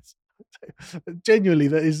says, genuinely,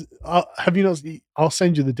 that is. Have you not? I'll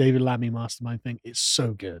send you the David Lammy Mastermind thing. It's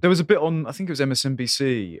so good. There was a bit on, I think it was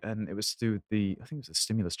MSNBC, and it was to do with I think it was the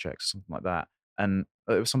stimulus checks or something like that. And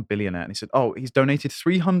it was some billionaire, and he said, "Oh, he's donated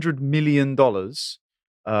 $300 million." This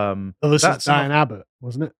is Diane Abbott,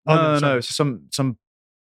 wasn't it? No, it's some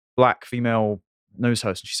black female news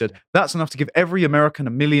host, and she said, "That's enough to give every American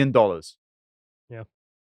 $1 million." Yeah.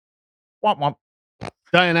 Womp womp.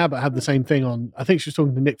 Diane Abbott had the same thing on. I think she was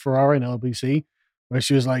talking to Nick Ferrari in LBC, where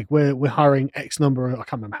she was like, "We're hiring X number. I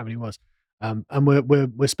can't remember how many it was." And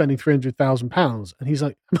we're spending £300,000, and he's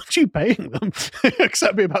like, "How much are you paying them?"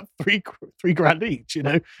 Except be about three grand each,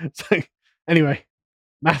 So anyway,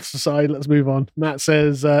 maths aside, let's move on. Matt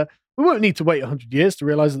says we won't need to wait 100 years to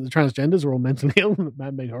realize that the transgenders are all mentally ill and that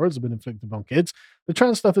man-made horrors have been inflicted on kids. The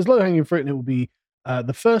trans stuff is low-hanging fruit, and it will be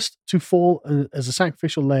the first to fall as a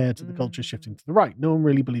sacrificial layer to the culture shifting to the right. No one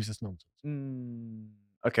really believes this nonsense.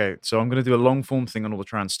 Okay, so I'm going to do a long form thing on all the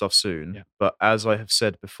trans stuff soon. Yeah. But as I have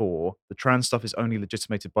said before, the trans stuff is only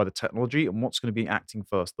legitimated by the technology, and what's going to be acting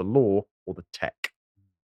first, the law or the tech?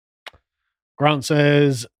 Grant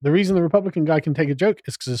says the reason the Republican guy can take a joke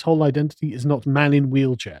is because his whole identity is not man in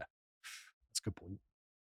wheelchair. That's a good point.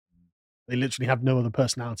 They literally have no other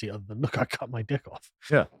personality other than, look, I cut my dick off.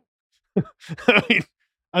 Yeah. I mean,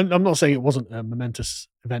 I'm not saying it wasn't a momentous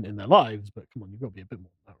event in their lives, but come on, you've got to be a bit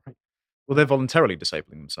more than that, right? Well, they're voluntarily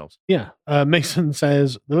disabling themselves. Yeah. Mason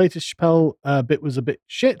says the latest Chapelle bit was a bit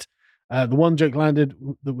shit. The one joke landed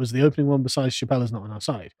that was the opening one. Besides, Chapelle is not on our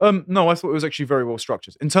side. No, I thought it was actually very well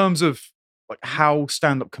structured in terms of like how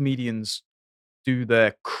stand-up comedians do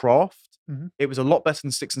their craft. Mm-hmm. It was a lot better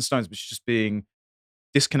than Sticks and Stones, which is just being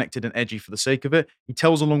disconnected and edgy for the sake of it. He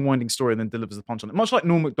tells a long winding story and then delivers the punch on it, much like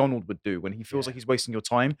Norm Macdonald would do when he feels like he's wasting your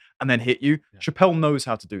time and then hit you. Yeah. Chapelle knows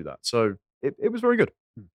how to do that, so it was very good.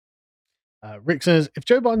 Rick says, if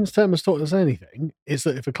Joe Biden's term has taught us anything, it's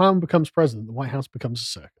that if a clown becomes president, the White House becomes a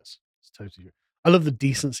circus. It's totally true. I love the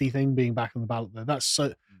decency thing being back on the ballot though. That's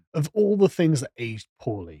so, of all the things that aged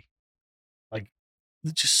poorly, like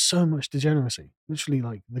there's just so much degeneracy. Literally,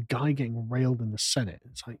 like the guy getting railed in the Senate.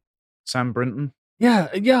 It's like Sam Brinton. Yeah.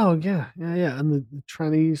 And the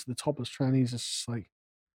trannies, the topless trannies, it's just like,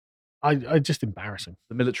 I just embarrassing.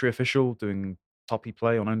 The military official doing puppy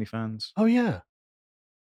play on OnlyFans. Oh yeah,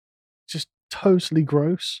 just totally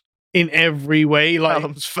gross in every way. Like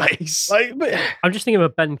Callum's face. but I'm just thinking of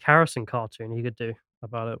a Ben Carrison cartoon he could do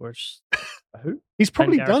about it, which who? He's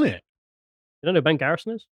probably Ben done Garrison. it. You don't know who Ben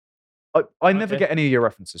Garrison is? I never Okay. get any of your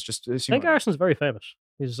references. Just assume Ben Garrison's very famous.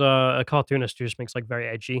 He's a cartoonist who just makes like very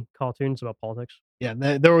edgy cartoons about politics. Yeah,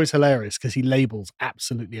 they're always hilarious because he labels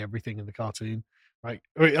absolutely everything in the cartoon. Right?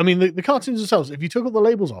 I mean, the cartoons themselves, if you took all the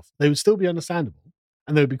labels off, they would still be understandable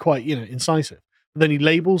and they would be quite, incisive. But then he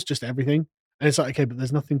labels just everything, and it's like, okay, but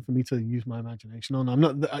there's nothing for me to use my imagination on. I'm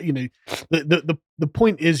not, the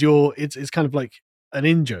point is it's kind of like an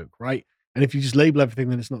in joke, right? And if you just label everything,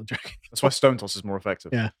 then it's not a joke. That's why Stone Toss is more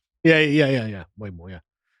effective. Yeah. Way more, yeah.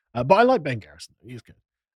 But I like Ben Garrison. He's good.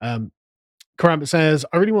 Karambit says,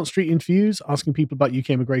 I really want street interviews asking people about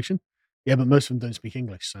UK immigration. Yeah, but most of them don't speak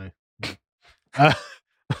English, so. Yeah,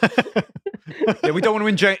 we don't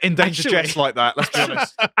want to endanger Jess like that, let's be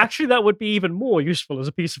honest. Actually, that would be even more useful as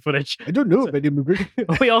a piece of footage. I don't know about immigration.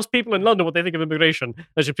 We ask people in London what they think of immigration.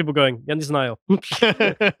 There's just people going, "Yeah, this is Niall."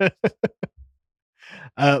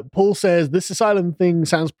 Paul says, this asylum thing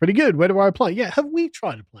sounds pretty good. Where do I apply? Yeah, have we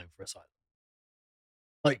tried applying for asylum?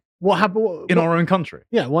 Like, what happened? In our own country?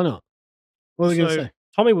 Yeah, why not? What are they going to say?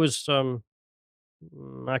 Tommy was,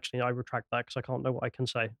 actually, I retract that because I can't know what I can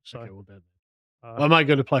say. So, Okay, well, then. I might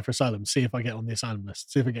go to apply for asylum, see if I get on the asylum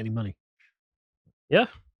list, see if I get any money. Yeah.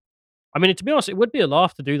 I mean, to be honest, it would be a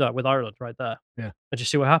laugh to do that with Ireland right there. Yeah. And just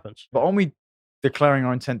see what happens. But aren't we declaring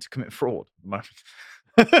our intent to commit fraud at the moment?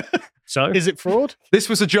 So? Is it fraud? This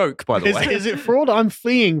was a joke, by the way. Is it fraud? I'm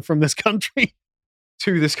fleeing from this country.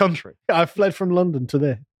 To this country? I fled from London to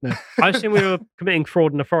there. No. I assume we were committing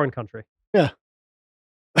fraud in a foreign country. Yeah.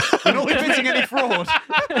 We're not committing any fraud.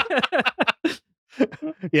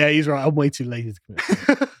 Yeah, he's right. I'm way too lazy to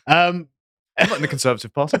commit. I'm not in the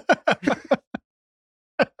Conservative Party.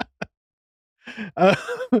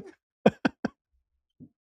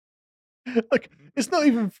 Look, it's not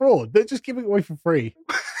even fraud. They're just giving it away for free.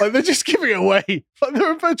 Like, they're just giving it away. Like,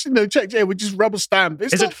 they're approaching no check. Yeah, we just rubber stamp.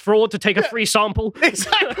 Is it fraud to take a free sample?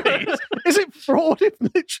 Exactly. Is it fraud if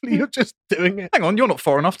literally you're just doing it? Hang on, you're not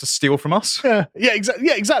foreign enough to steal from us. Yeah, exactly.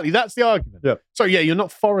 Yeah, exactly. That's the argument. Yeah. So yeah, you're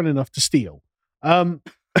not foreign enough to steal. Say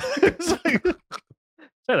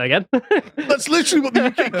that again. That's literally what the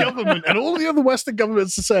UK government and all the other Western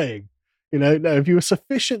governments are saying. No, if you are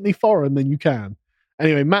sufficiently foreign, then you can.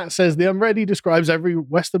 Anyway, Matt says the unready describes every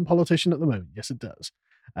Western politician at the moment. Yes, it does.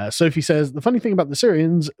 Sophie says the funny thing about the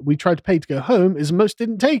Syrians we tried to pay to go home is most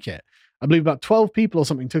didn't take it. I believe about 12 people or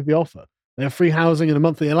something took the offer. They have free housing and a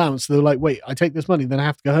monthly allowance. So they're like, wait, I take this money, then I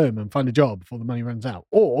have to go home and find a job before the money runs out.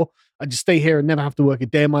 Or I just stay here and never have to work a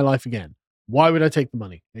day in my life again. Why would I take the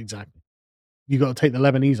money? Exactly. You got to take the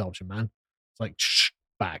Lebanese option, man. It's like,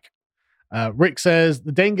 back. Rick says,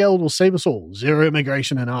 the Dane will save us all. Zero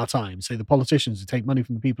immigration in our time. Say the politicians who take money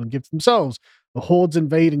from the people and give to themselves. The hordes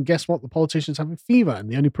invade, and guess what? The politicians have a fever, and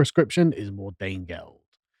the only prescription is more Dane Geld.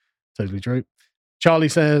 Totally true. Charlie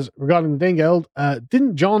says, regarding the Dane Geld,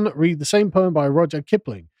 didn't John read the same poem by Rudyard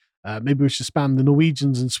Kipling? Maybe we should spam the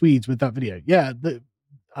Norwegians and Swedes with that video. Yeah,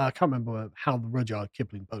 I can't remember how the Rudyard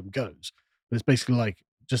Kipling poem goes, but it's basically like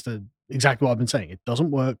just exactly what I've been saying. It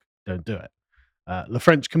doesn't work. Don't do it. The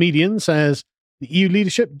French comedian says the EU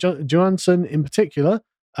leadership, Johansson in particular,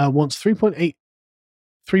 wants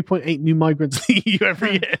 3.8 new migrants in the EU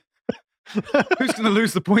every year. Who's going to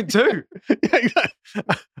lose the point too? Yeah, exactly.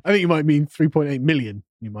 I think you might mean 3.8 million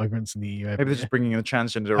new migrants in the EU every Maybe they're year. just bringing in a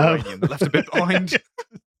transgender Iranian that left a bit behind.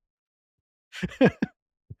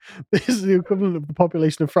 This is the equivalent of the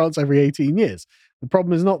population of France every 18 years. The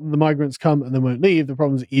problem is not that the migrants come and they won't leave. The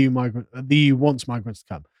problem is that the EU wants migrants to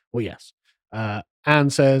come. Well, yes. Anne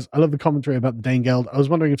says, I love the commentary about the Dane Geld. I was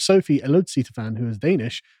wondering if Sophie, a Lotus fan who is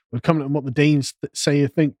Danish, would comment on what the Danes say or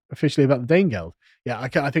think officially about the Dane Geld. Yeah, I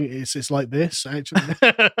think it's like this, actually.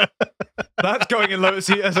 That's going in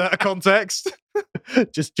Lotus as a context.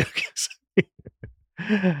 Just joking.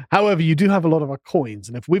 However, you do have a lot of our coins,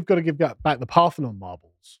 and if we've got to give back the Parthenon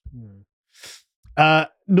marbles,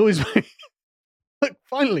 noise. Look,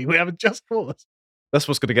 finally, we have a just cause. That's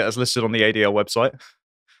what's going to get us listed on the ADL website.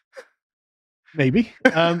 Maybe.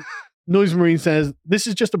 Noise Marine says, this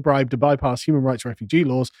is just a bribe to bypass human rights refugee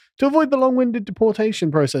laws to avoid the long-winded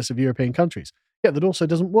deportation process of European countries. Yeah, that also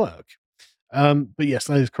doesn't work. But yes,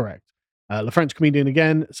 that is correct. The French comedian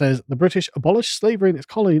again says, the British abolished slavery in its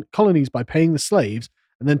colonies by paying the slaves,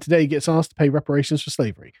 and then today gets asked to pay reparations for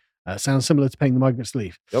slavery. Sounds similar to paying the migrants to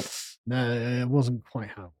leave. Yep. No, it wasn't quite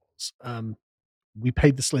how it was. We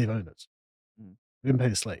paid the slave owners. We didn't pay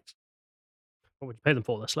the slaves. What would you pay them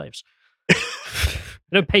for? They're slaves. They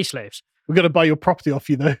don't pay slaves. We're going to buy your property off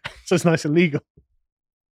you, though, so it's nice and legal.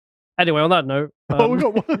 Anyway, on that note... we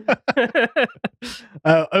got one.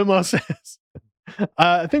 Omar says,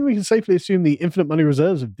 I think we can safely assume the infinite money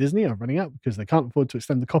reserves of Disney are running out because they can't afford to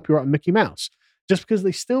extend the copyright on Mickey Mouse. Just because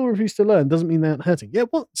they still refuse to learn doesn't mean they aren't hurting. Yeah,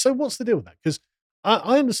 so what's the deal with that? Because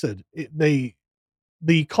I understood the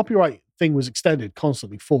copyright thing was extended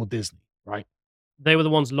constantly for Disney, right? They were the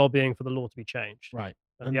ones lobbying for the law to be changed. Right.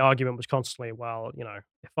 And the argument was constantly, well,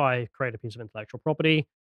 if I create a piece of intellectual property,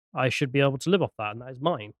 I should be able to live off that, and that is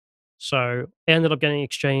mine. So it ended up getting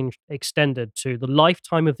extended to the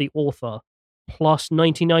lifetime of the author plus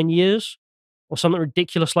 99 years or something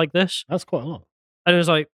ridiculous like this. That's quite a lot. And it was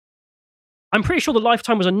like, I'm pretty sure the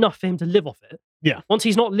lifetime was enough for him to live off it. Yeah. Once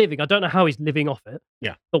he's not living, I don't know how he's living off it.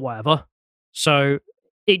 Yeah. But whatever. So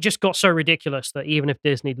it just got so ridiculous that even if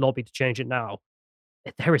Disney lobbied to change it now,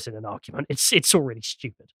 there isn't an argument. It's already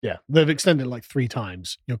stupid. Yeah. They've extended it like 3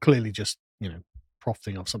 times. You're clearly just,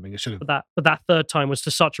 profiting off something. It should have. But that third time was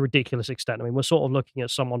to such a ridiculous extent. I mean, we're sort of looking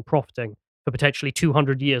at someone profiting for potentially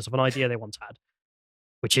 200 years of an idea they once had,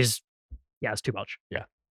 which is, it's too much. Yeah.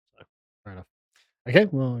 So, fair enough. Okay,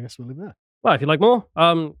 well, I guess we'll leave it there. Well, if you'd like more,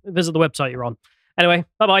 visit the website you're on. Anyway,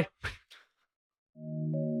 bye-bye.